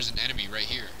saying, oh, there's an enemy right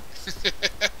here.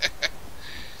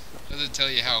 Doesn't tell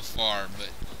you how far, but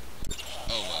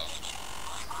oh well.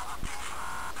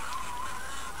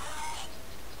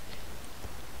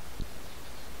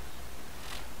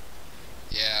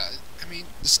 Yeah, I mean,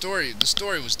 the story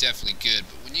was definitely good,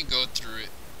 but when you go through it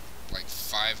like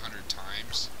 500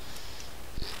 times,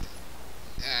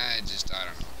 I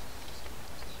don't know.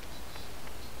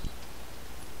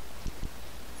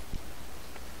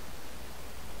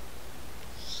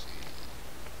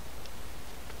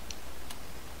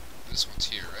 This one's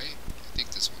here, right? I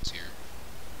think this one's here.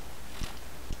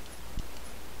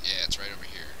 Yeah, it's right over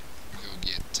here. Go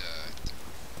get,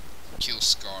 kill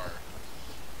Scar.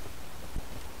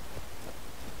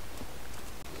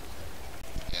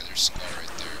 Yeah, there's Scar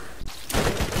right there.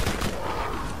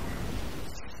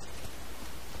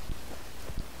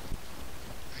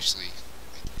 Actually,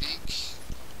 I think...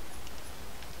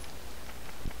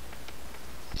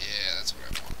 Yeah, that's what I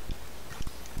want.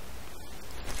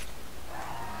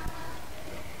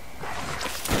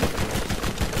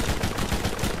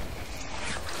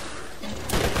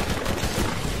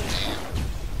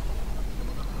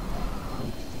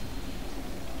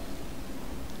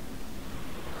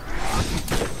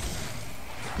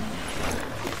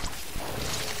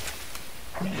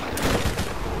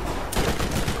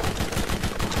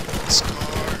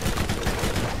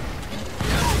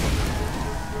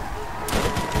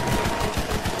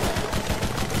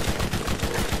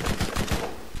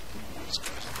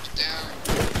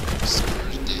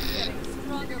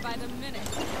 By the minute.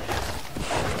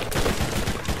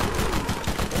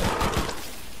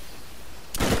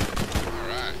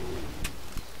 Alright.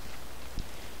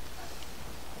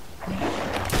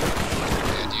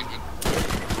 Yeah, dude,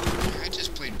 I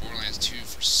just played Borderlands 2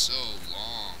 for so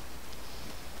long.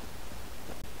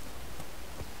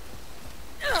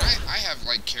 I have,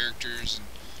 like, characters, and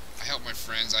I help my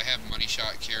friends. I have money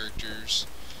shot characters,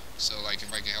 so, like,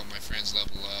 if I can help my friends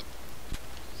level up.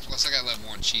 Plus, I got level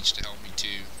 1 cheats to help me,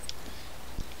 too.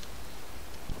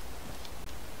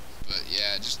 But,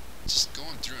 yeah, just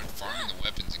going through and farming the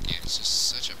weapons again is just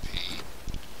such a pain.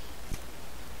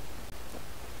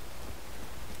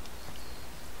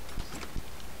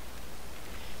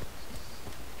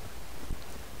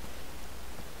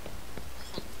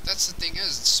 Well, that's the thing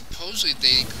is, supposedly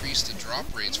they increased the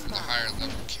drop rates for the higher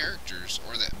level characters,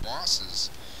 or the bosses,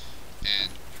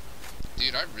 and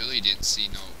dude, I really didn't see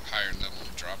no higher level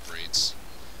drop rates.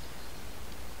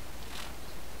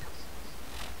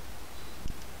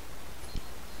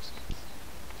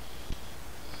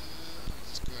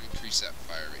 Let's go ahead and increase that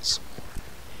fire rate some more.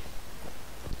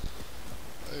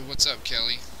 Hey, what's up,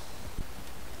 Kelly?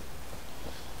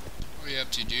 What are you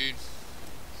up to, dude?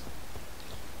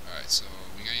 Alright, so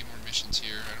we got any more missions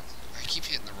here? I keep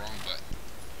hitting the wrong button.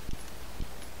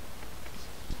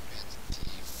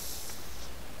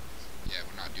 Yeah,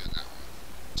 we're not doing that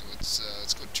one. So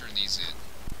let's go turn these in.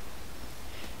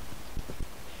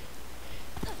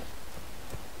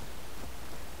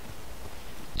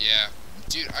 Yeah,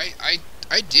 dude, I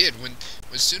did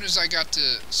as soon as I got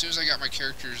my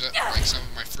characters up, like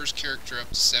my first character up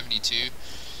to 72,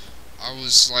 I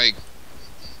was like,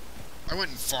 I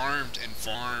went and farmed,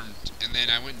 and then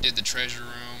I went and did the treasure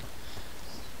room,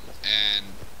 and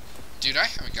dude, I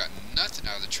haven't gotten nothing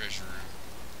out of the treasure room.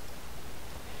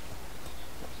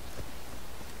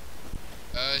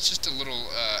 It's just a little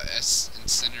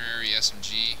incendiary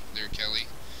SMG there, Kelly.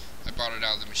 I bought it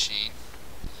out of the machine.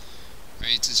 I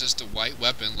mean, it's just a white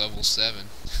weapon, level 7.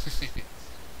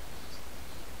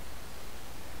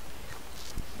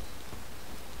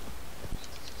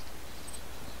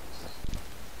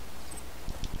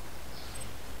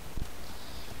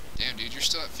 Damn, dude, you're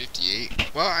still at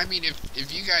 58. Well, I mean,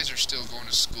 if you guys are still going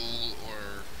to school,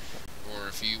 or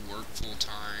if you work full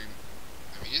time,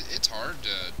 I mean, it's hard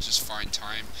to just find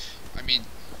time. I mean,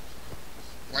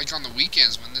 like on the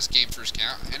weekends when this game first came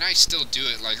out, and I still do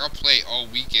it. Like I'll play all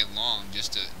weekend long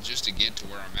just to get to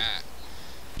where I'm at.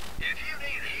 If you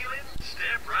need healing,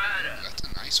 step right Ooh, up. that's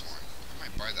a nice one. I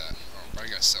might buy that. Oh, but I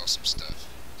gotta sell some stuff.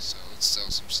 So let's sell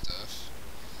some stuff.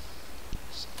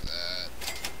 Sell that.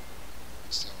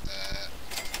 Sell that.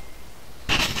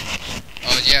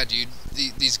 Oh yeah, dude.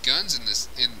 These guns in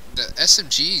the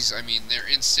SMGs. I mean, they're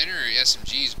incendiary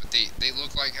SMGs, but they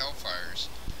look like Hellfires,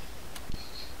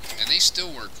 and they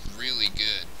still work really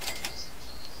good.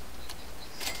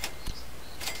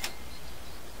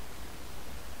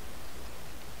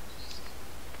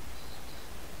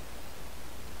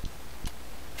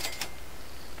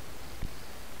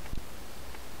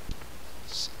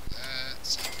 Sell that.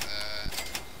 Sell that.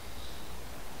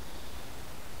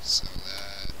 Sell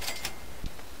that.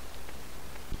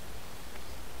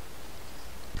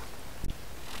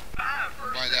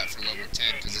 Buy that for level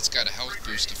 10 because it's got a health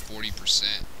boost of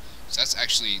 40%. So that's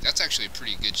actually a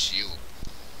pretty good shield.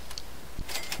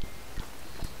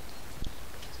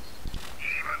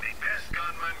 Even the best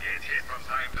gunman gets hit from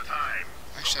time to time.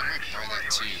 Actually, I might buy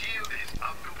that too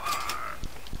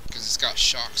because it's got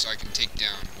shock, so I can take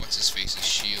down what's his face's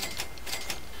shield.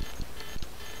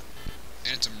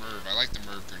 And it's a Merv. I like the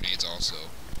Merv grenades also.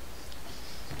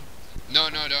 No,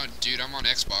 don't, dude. I'm on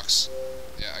Xbox.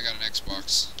 Yeah, I got an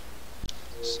Xbox.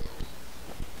 So.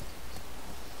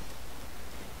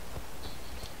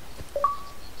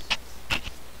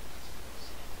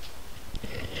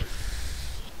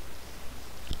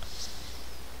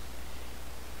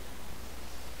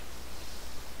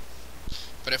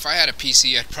 But if I had a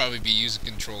PC, I'd probably be using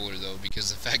controller though,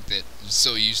 because the fact that I'm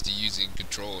so used to using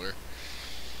controller.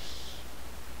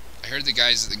 I heard the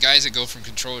guys that go from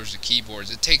controllers to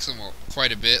keyboards, it takes them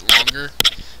quite a bit longer.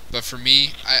 But for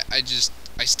me, I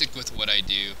stick with what I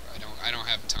do. I don't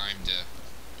have time to.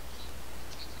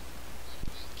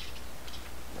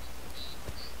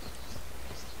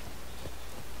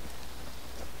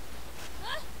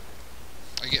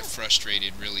 I get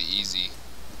frustrated really easy.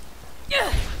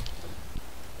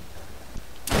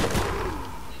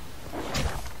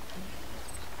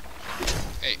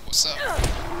 Hey, what's up?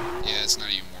 Yeah, it's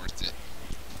not even worth it.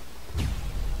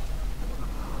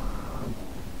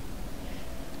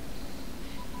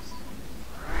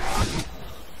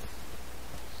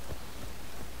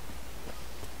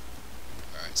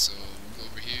 Alright, so we'll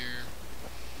go over here.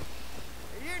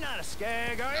 You're not a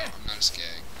skag, are No, you? I'm not a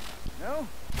skag. No?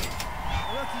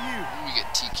 Well, lucky you. Ooh, we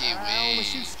get TK I only Wave.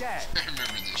 shoot skag. I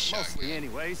remember this Mostly, shotgun.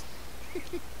 anyways.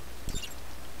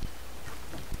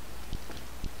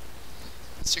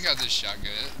 Let's check out this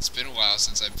shotgun. It's been a while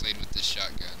since I played with this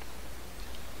shotgun.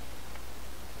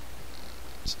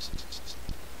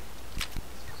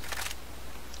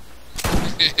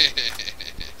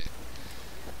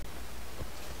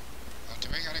 Oh, do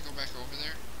I gotta go back over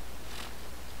there?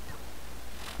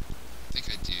 I think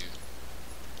I do.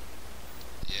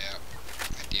 Yeah.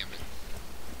 God damn it.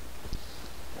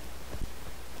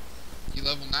 You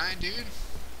level 9, dude?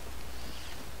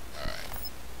 Alright.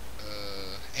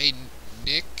 Hey,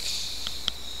 Nick.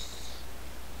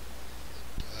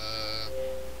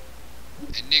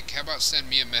 Hey, Nick, how about send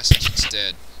me a message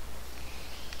instead?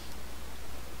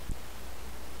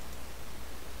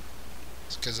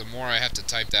 Because the more I have to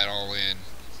type that all in,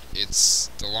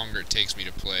 the longer it takes me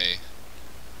to play.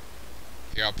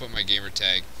 Here, I'll put my gamer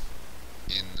tag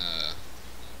in the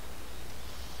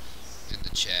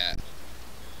chat.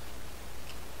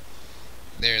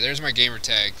 There's my gamer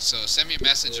tag. So send me a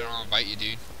message and I'll invite you,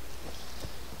 dude.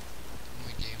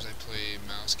 Only games I play: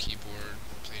 mouse, keyboard,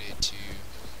 Playdate 2.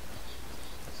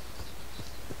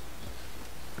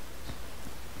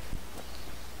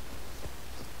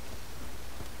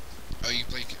 Oh, you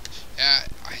play? Yeah,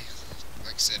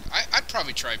 like I said, I'd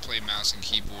probably try play mouse and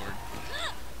keyboard,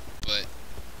 but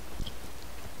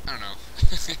I don't know.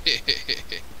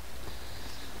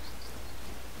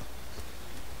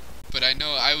 But I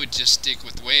know I would just stick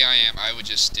with the way I am. I would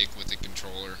just stick with the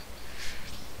controller.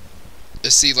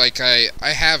 See, like I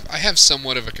have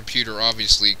somewhat of a computer,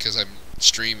 obviously, because I'm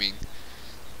streaming.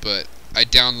 But I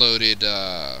downloaded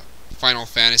Final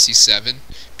Fantasy VII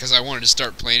because I wanted to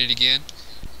start playing it again,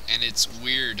 and it's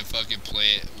weird to fucking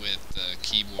play it with a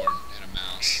keyboard and a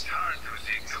mouse. It's hard to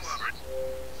signal over.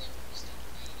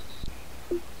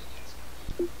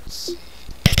 Let's see.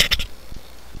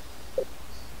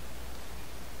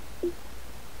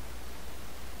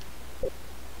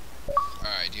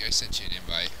 Alright, dude, I sent you an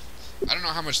invite. I don't know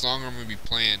how much longer I'm going to be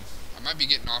playing. I might be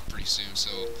getting off pretty soon, so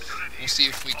we'll see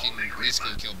if we can at least go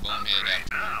kill Bonehead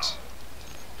afterwards.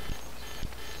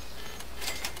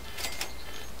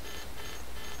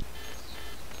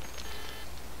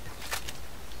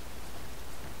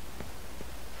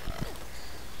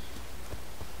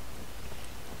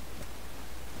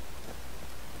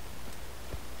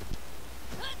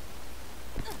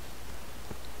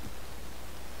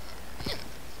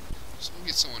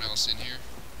 else in here?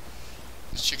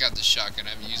 Let's check out the shotgun.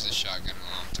 I haven't used the shotgun in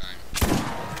a long time.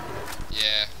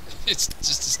 Yeah, it's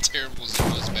just as terrible as it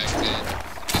was back then.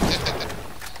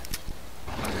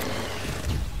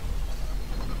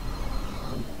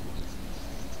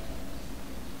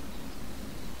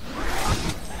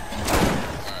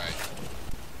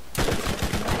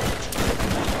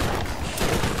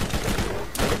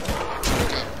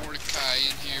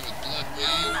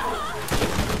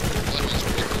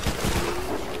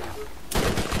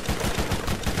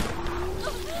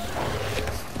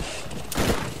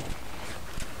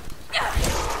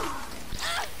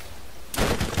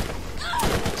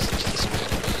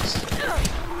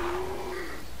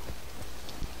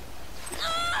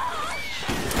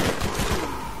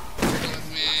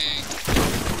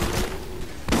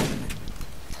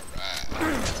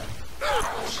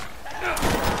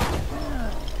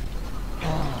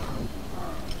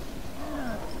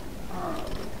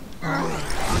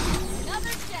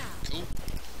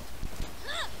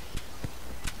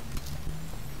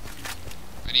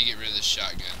 I need to get rid of this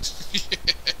shotgun.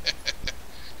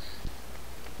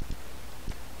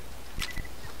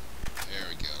 There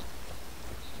we go.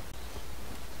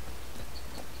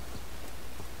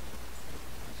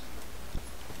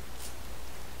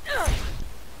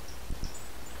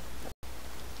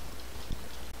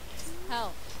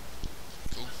 Help.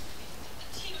 Cool.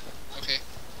 Okay.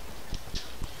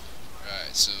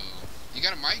 Alright, so you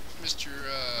got a mic, Mr.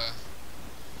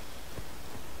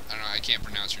 I don't know, I can't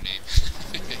pronounce your name.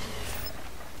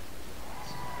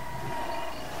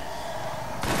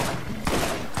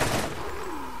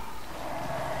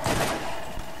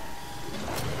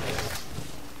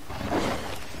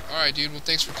 Alright, dude, well,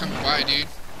 thanks for coming by, dude.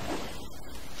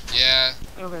 Yeah.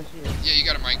 Okay, see you. Yeah, you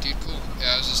got a mic, dude, cool.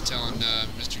 Yeah, I was just telling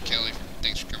Mr. Kelly,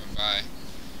 thanks for coming by.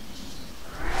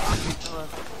 Hello.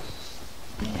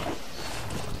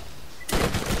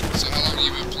 So how long have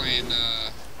you been playing,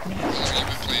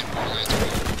 Borderlands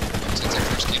since it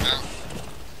first came out?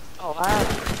 Oh,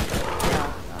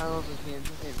 I love this game.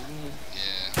 This game's game.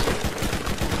 Yeah.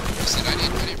 I said I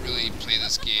didn't really play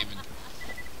this game, and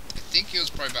I think it was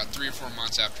probably about 3 or 4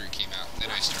 months after it came out. Then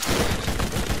I started playing it.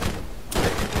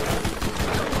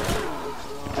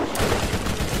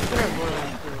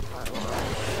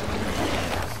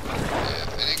 Yeah,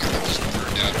 I think I'm just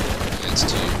burned out of Borderlands 2.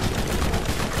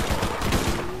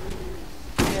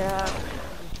 Yeah,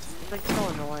 it's like so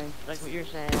annoying. Like what you're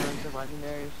saying, like the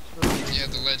legendaries. Yeah,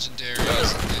 the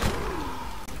legendaries.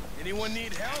 Anyone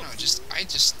need I help? don't know,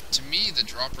 to me, the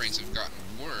drop rates have gotten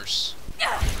worse.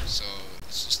 So,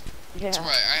 it's just, that's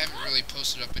why I haven't really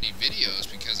posted up any videos,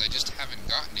 because I just haven't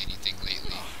gotten anything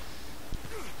lately. Oh,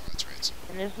 that's right. So.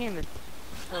 And this game is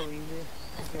so easy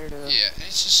compared to... Yeah, and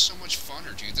it's just so much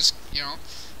funner, dude. This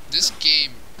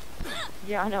game...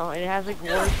 Yeah, I know, it has like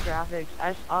worse graphics.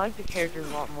 I like the characters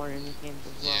a lot more in this game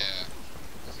as well. Yeah.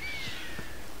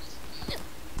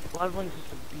 Bloodwing's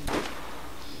just a beast.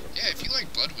 Yeah, if you like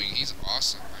Bloodwing, he's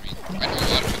awesome. I mean, I know a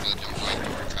lot of people that don't like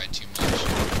Mordecai too much.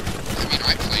 I mean,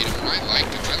 I played him and I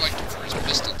liked him. I liked him for his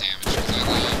pistol damage because I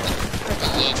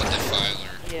love the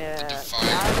Defiler. Yeah. The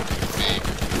Defiler is my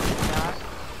favorite.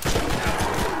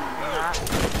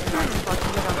 And that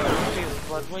fucking good on the street with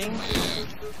Bloodwing. Yeah.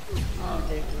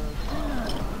 Ridiculous.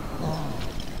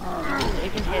 It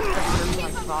can hit the first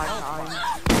like 5 times.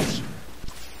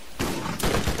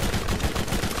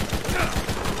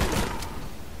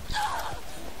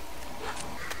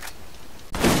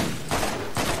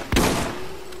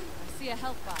 See a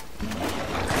health bar.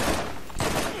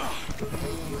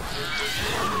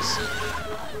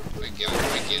 I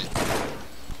get it.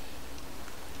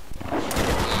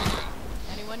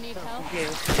 Anyone need help? Okay.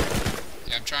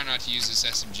 Yeah, I'm trying not to use this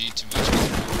SMG too much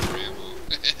because I'm over ammo.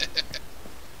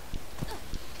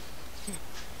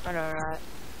 I know, right?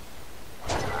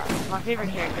 My favorite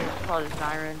character is called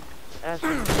Siren. Yeah, I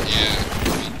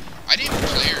mean, I didn't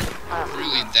play her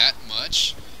really that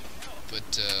much,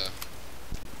 but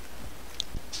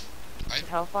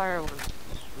Hellfire was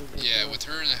ridiculous. yeah, with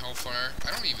her in the Hellfire,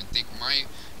 I don't even think my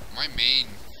main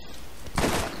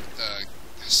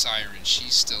Siren,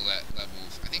 she's still at level.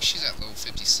 I think she's at level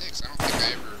 56. I don't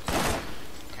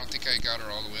think I got her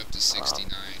all the way up to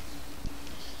 69.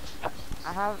 I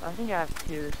think I have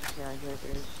 2 69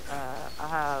 characters. I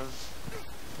have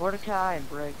Mordecai and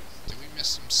Brick. Did we miss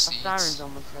some seeds? Siren's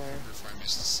almost I there. wonder if I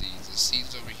missed the seeds. The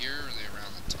seeds over here, or are they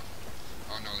around the top?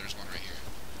 Oh no, there's one right here.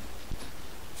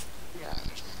 Yeah.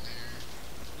 There's one there.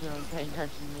 You know, paying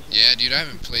attention to missions. Yeah, dude, I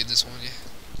haven't played this one yet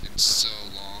in so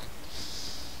long.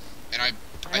 And I've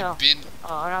been...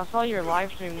 and I saw your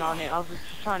live stream on it. I was just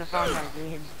trying to find my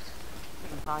game.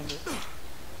 Couldn't find it.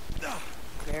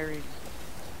 Buried.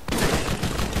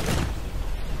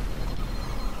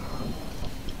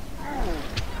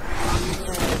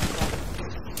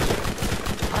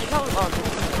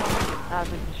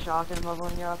 shotgun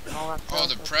leveling up and all that stuff. Oh,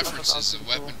 the preferences, the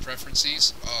weapon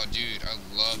preferences. Oh, dude, I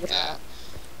love that.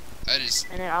 That is.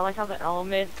 And then I like how the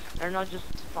elements are not just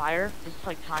fire; it's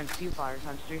like times 2 fire,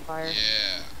 times 3 fire.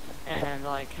 Yeah. And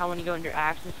like how when you go into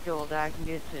action skill, that can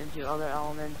get into other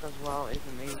elements as well. It's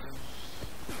amazing.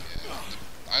 Yeah.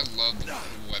 I love the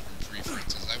weapon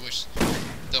preferences. I wish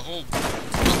the whole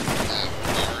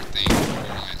war thing in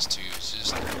Borderlands 2 is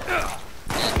just not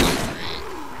that great.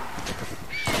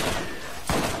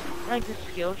 Like the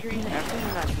skill trees and everything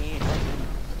in that game, like,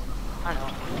 I don't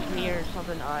know, it's me or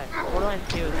something.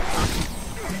 Borderlands 2, you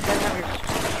guys have your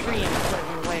tree and put it in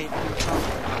your way to do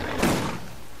something.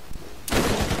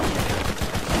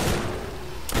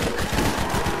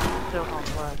 So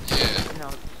complex. Yeah. You know,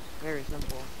 it's very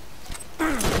simple.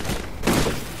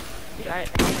 Dude,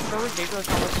 it's so ridiculous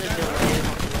how much the delay is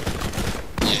on this.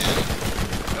 Yeah.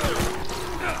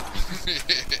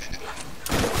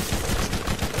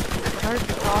 I started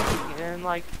talking and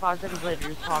like 5 seconds later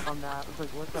just talk on that. I was like,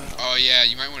 what the hell? Oh yeah,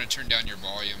 you might want to turn down your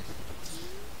volume.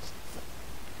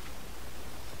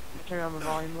 Turn down the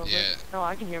volume a little Yeah. bit. No,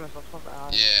 I can hear myself so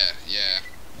bad. Yeah, yeah.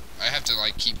 I have to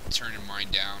like keep turning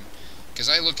mine down. Because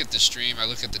I look at the stream, I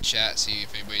look at the chat, see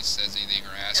if anybody says anything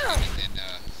or asks anything,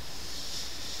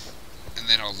 and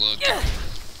then I'll look.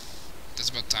 That's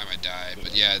about the time I die,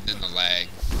 but yeah, then the lag.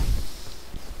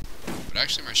 But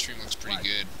actually my stream looks pretty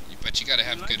good. But you gotta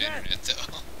have good internet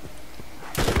though.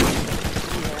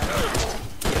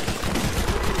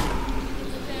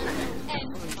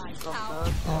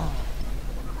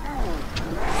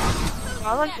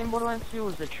 I like in Borderlands 2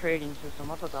 was the trading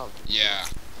system. I thought that was Yeah.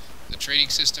 The trading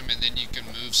system, and then you can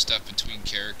move stuff between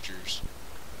characters.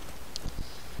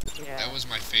 yeah. That was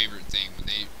my favorite thing when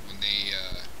they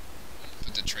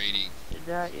put the trading Did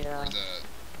that, yeah. or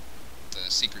the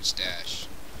secret stash.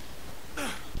 Don't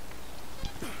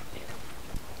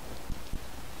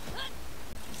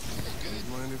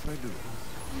mind if I do.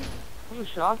 Ooh,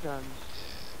 shotguns.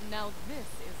 Now this is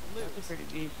That's a loot. pretty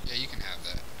beast. Yeah, you can have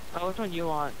that. Oh, which one do you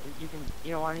want? You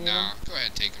don't want any of Nah, them? go ahead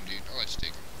and take them, dude. I'll let you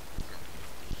take them.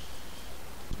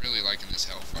 Really liking this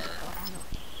Hellfire.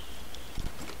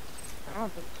 I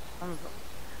don't think.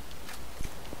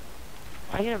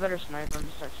 I get a better sniper and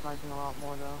just start sniping a lot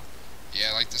more though.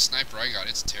 Yeah, like the sniper I got,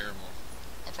 it's terrible.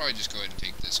 I'll probably just go ahead and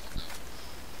take this one though.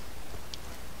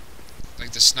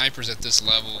 Like the snipers at this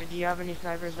level. Wait, do you have any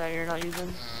snipers that you're not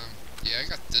using? Yeah, I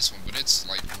got this one, but it's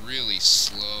like really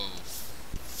slow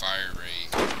fire rate.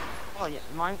 Oh yeah,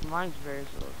 mine's very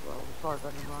slow as well. It's far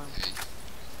better than mine. Hey,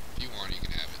 if you want, you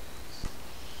can have it.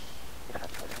 Yeah,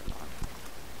 it's better than mine.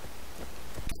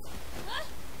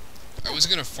 I was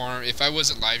gonna farm, if I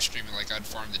wasn't live streaming, like I'd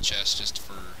farm the chest just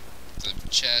for the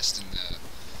chest and the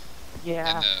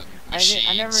Yeah, machines.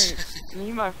 I never. Me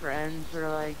and my friends were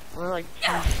like,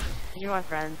 me and my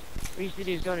friends. We used to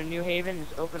do is go to New Haven and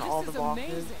just open all the boxes.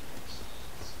 Amazing.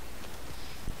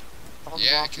 All the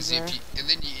Yeah, boxes because there. and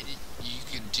then you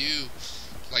can do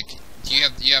like you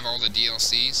have all the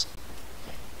DLCs.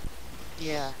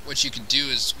 Yeah. What you can do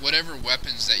is whatever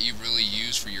weapons that you really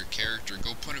use for your character,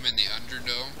 go put them in the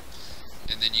Underdome,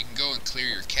 and then you can go and clear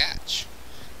your cache.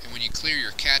 And when you clear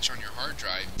your cache on your hard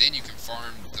drive, then you can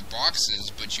farm the boxes,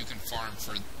 but you can farm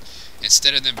for,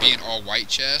 instead of them being all white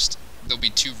chest, there'll be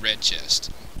 2 red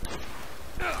chests.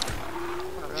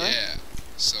 Really? Yeah,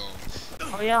 so,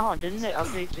 Oh yeah, huh, didn't they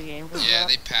update the game for yeah, that?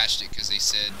 they patched it because they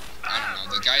said, I don't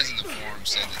know, the guys in the forum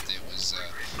said that it was,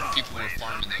 people were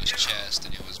farming those chests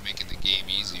and it was making the game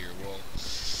easier. Well,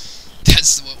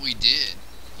 that's what we did,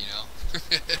 you know?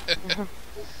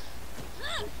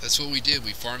 That's what we did.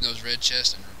 We farmed those red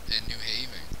chests in New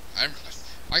Haven.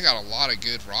 I got a lot of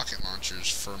good rocket launchers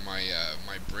for my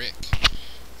my brick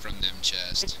from them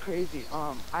chests. It's crazy.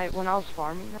 When I was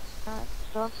farming that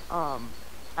stuff, I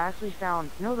actually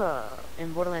found, you know,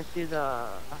 in Borderlands 2, I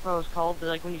forgot what it was called, but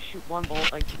like when you shoot one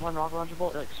bolt, like one rocket launcher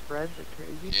bolt, it like spreads like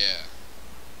crazy. Yeah.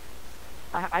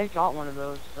 I got one of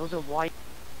those. It was a white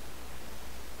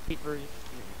version.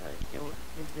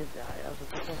 It did that. I was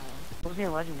like, what the hell? It wasn't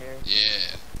even legendary.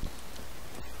 Yeah.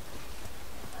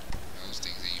 Those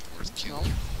things ain't worth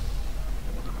killing.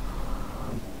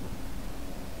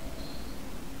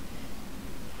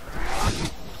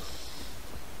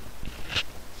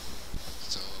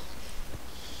 So,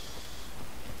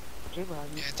 yeah,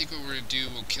 I think what we're gonna do,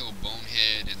 we'll kill a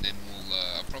bonehead, and then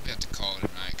I'll probably have to call it a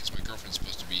night, because my girlfriend's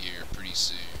supposed to be here pretty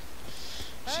soon.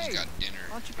 She's got dinner.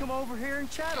 Why don't you come over here and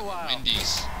chat a while?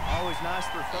 Wendy's. Always nice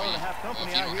for a fella to have Well,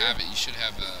 company if you out don't here. have it, you should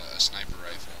have a sniper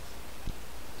rifle.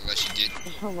 Unless you did.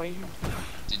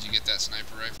 Did you get that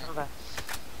sniper rifle? Okay.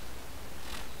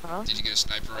 Huh? Did you get a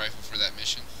sniper rifle for that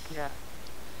mission? Yeah.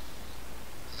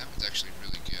 that one's actually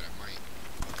really good.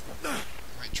 I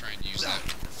might try and use that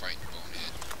when we're fighting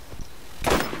Bonehead.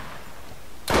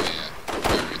 Oh yeah,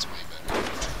 fire rate's way better.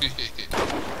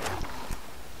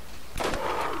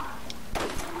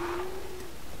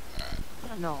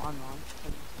 Alright. No, I'm not.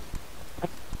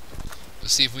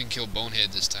 Let's see if we can kill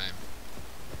Bonehead this time.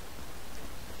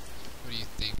 What do you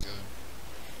think of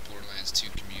Borderlands 2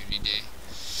 Community Day?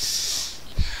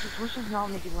 Which is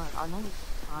not making one. I know the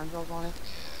times I was on it.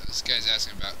 Yeah, this guy's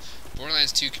asking about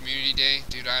Borderlands 2 Community Day.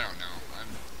 Dude, I don't know.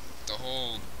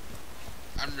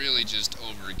 I'm really just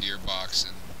over Gearbox,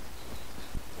 and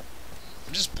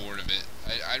I'm just bored of it.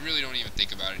 I really don't even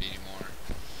think about it anymore.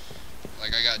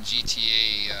 Like, I got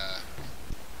GTA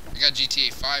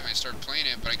 5 and I started playing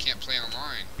it, but I can't play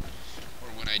online.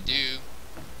 Or when I do,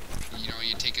 you know,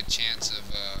 you take a chance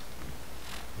of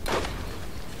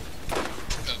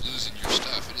losing your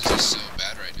stuff. It is just so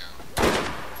bad right now.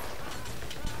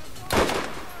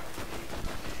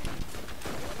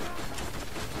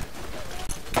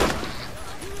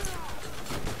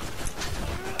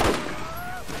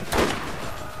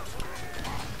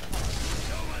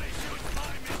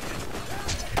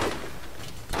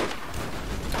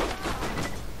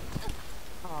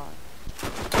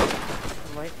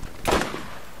 Wait.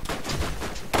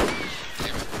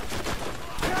 Damn it.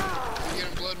 Get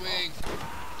him, Bloodwing!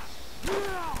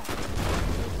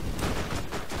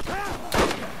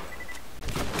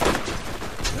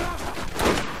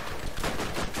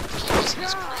 Keep using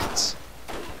his crits.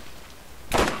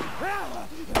 There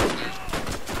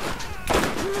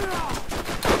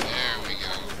we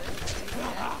go.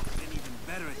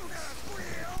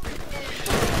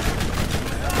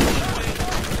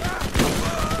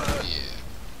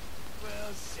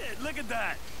 Well, shit, look at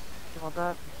that. You want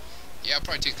that? Yeah, I'll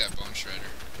probably take that Bone Shredder.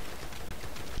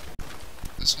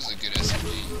 This was a good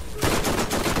SMG.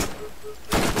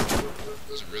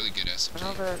 It was a really good SMG.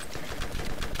 Another.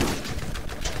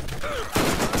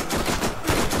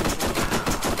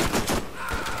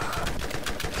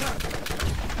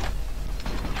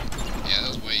 Yeah, that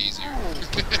was way easier.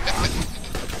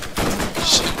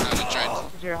 Shit, not have tried.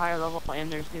 Because you're higher level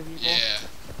and there's new people. Yeah,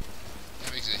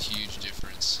 that makes a huge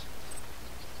difference.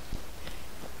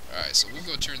 Alright, so we'll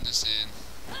go turn this in,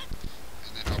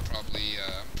 and then I'm probably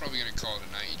gonna call it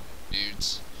a night,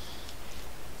 dudes.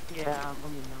 Yeah, I'm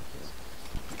gonna now too.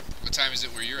 What time is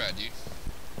it where you're at, dude?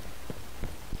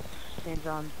 St.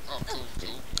 John. Oh, cool.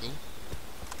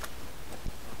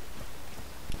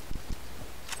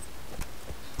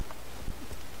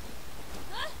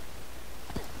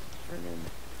 Turn in.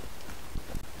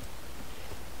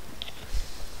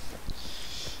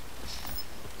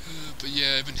 But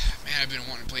yeah, I've been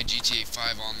wanting to play GTA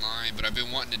 5 online, but I've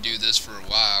been wanting to do this for a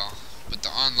while. But the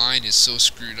online is so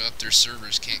screwed up; their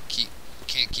servers can't keep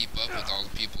up with all the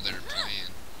people that are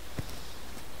playing.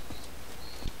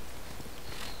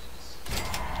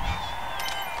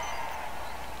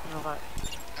 You know what?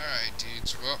 Alright,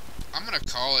 dudes. Well, I'm gonna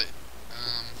call it.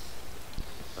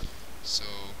 So,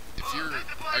 if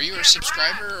are you a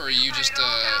subscriber, or are you just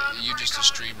a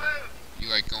streamer? You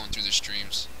like going through the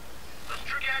streams?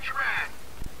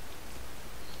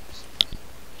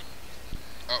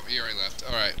 Oh, he already left.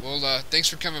 Alright, well, thanks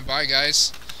for coming by,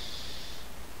 guys.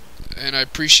 And I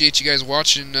appreciate you guys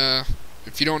watching.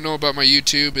 If you don't know about my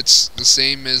YouTube, it's the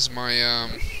same as my,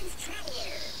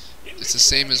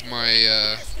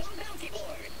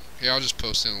 here, I'll just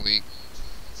post in a link.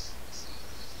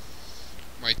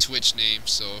 My Twitch name,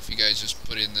 so if you guys just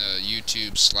put in the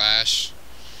YouTube /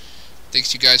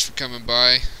 thanks you guys for coming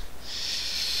by.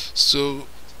 So,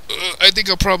 I think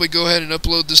I'll probably go ahead and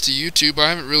upload this to YouTube. I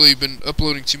haven't really been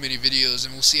uploading too many videos,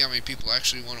 and we'll see how many people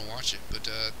actually want to watch it. But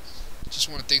just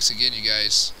want to thanks again, you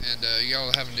guys, and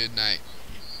y'all have a good night.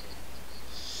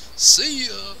 See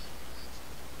ya!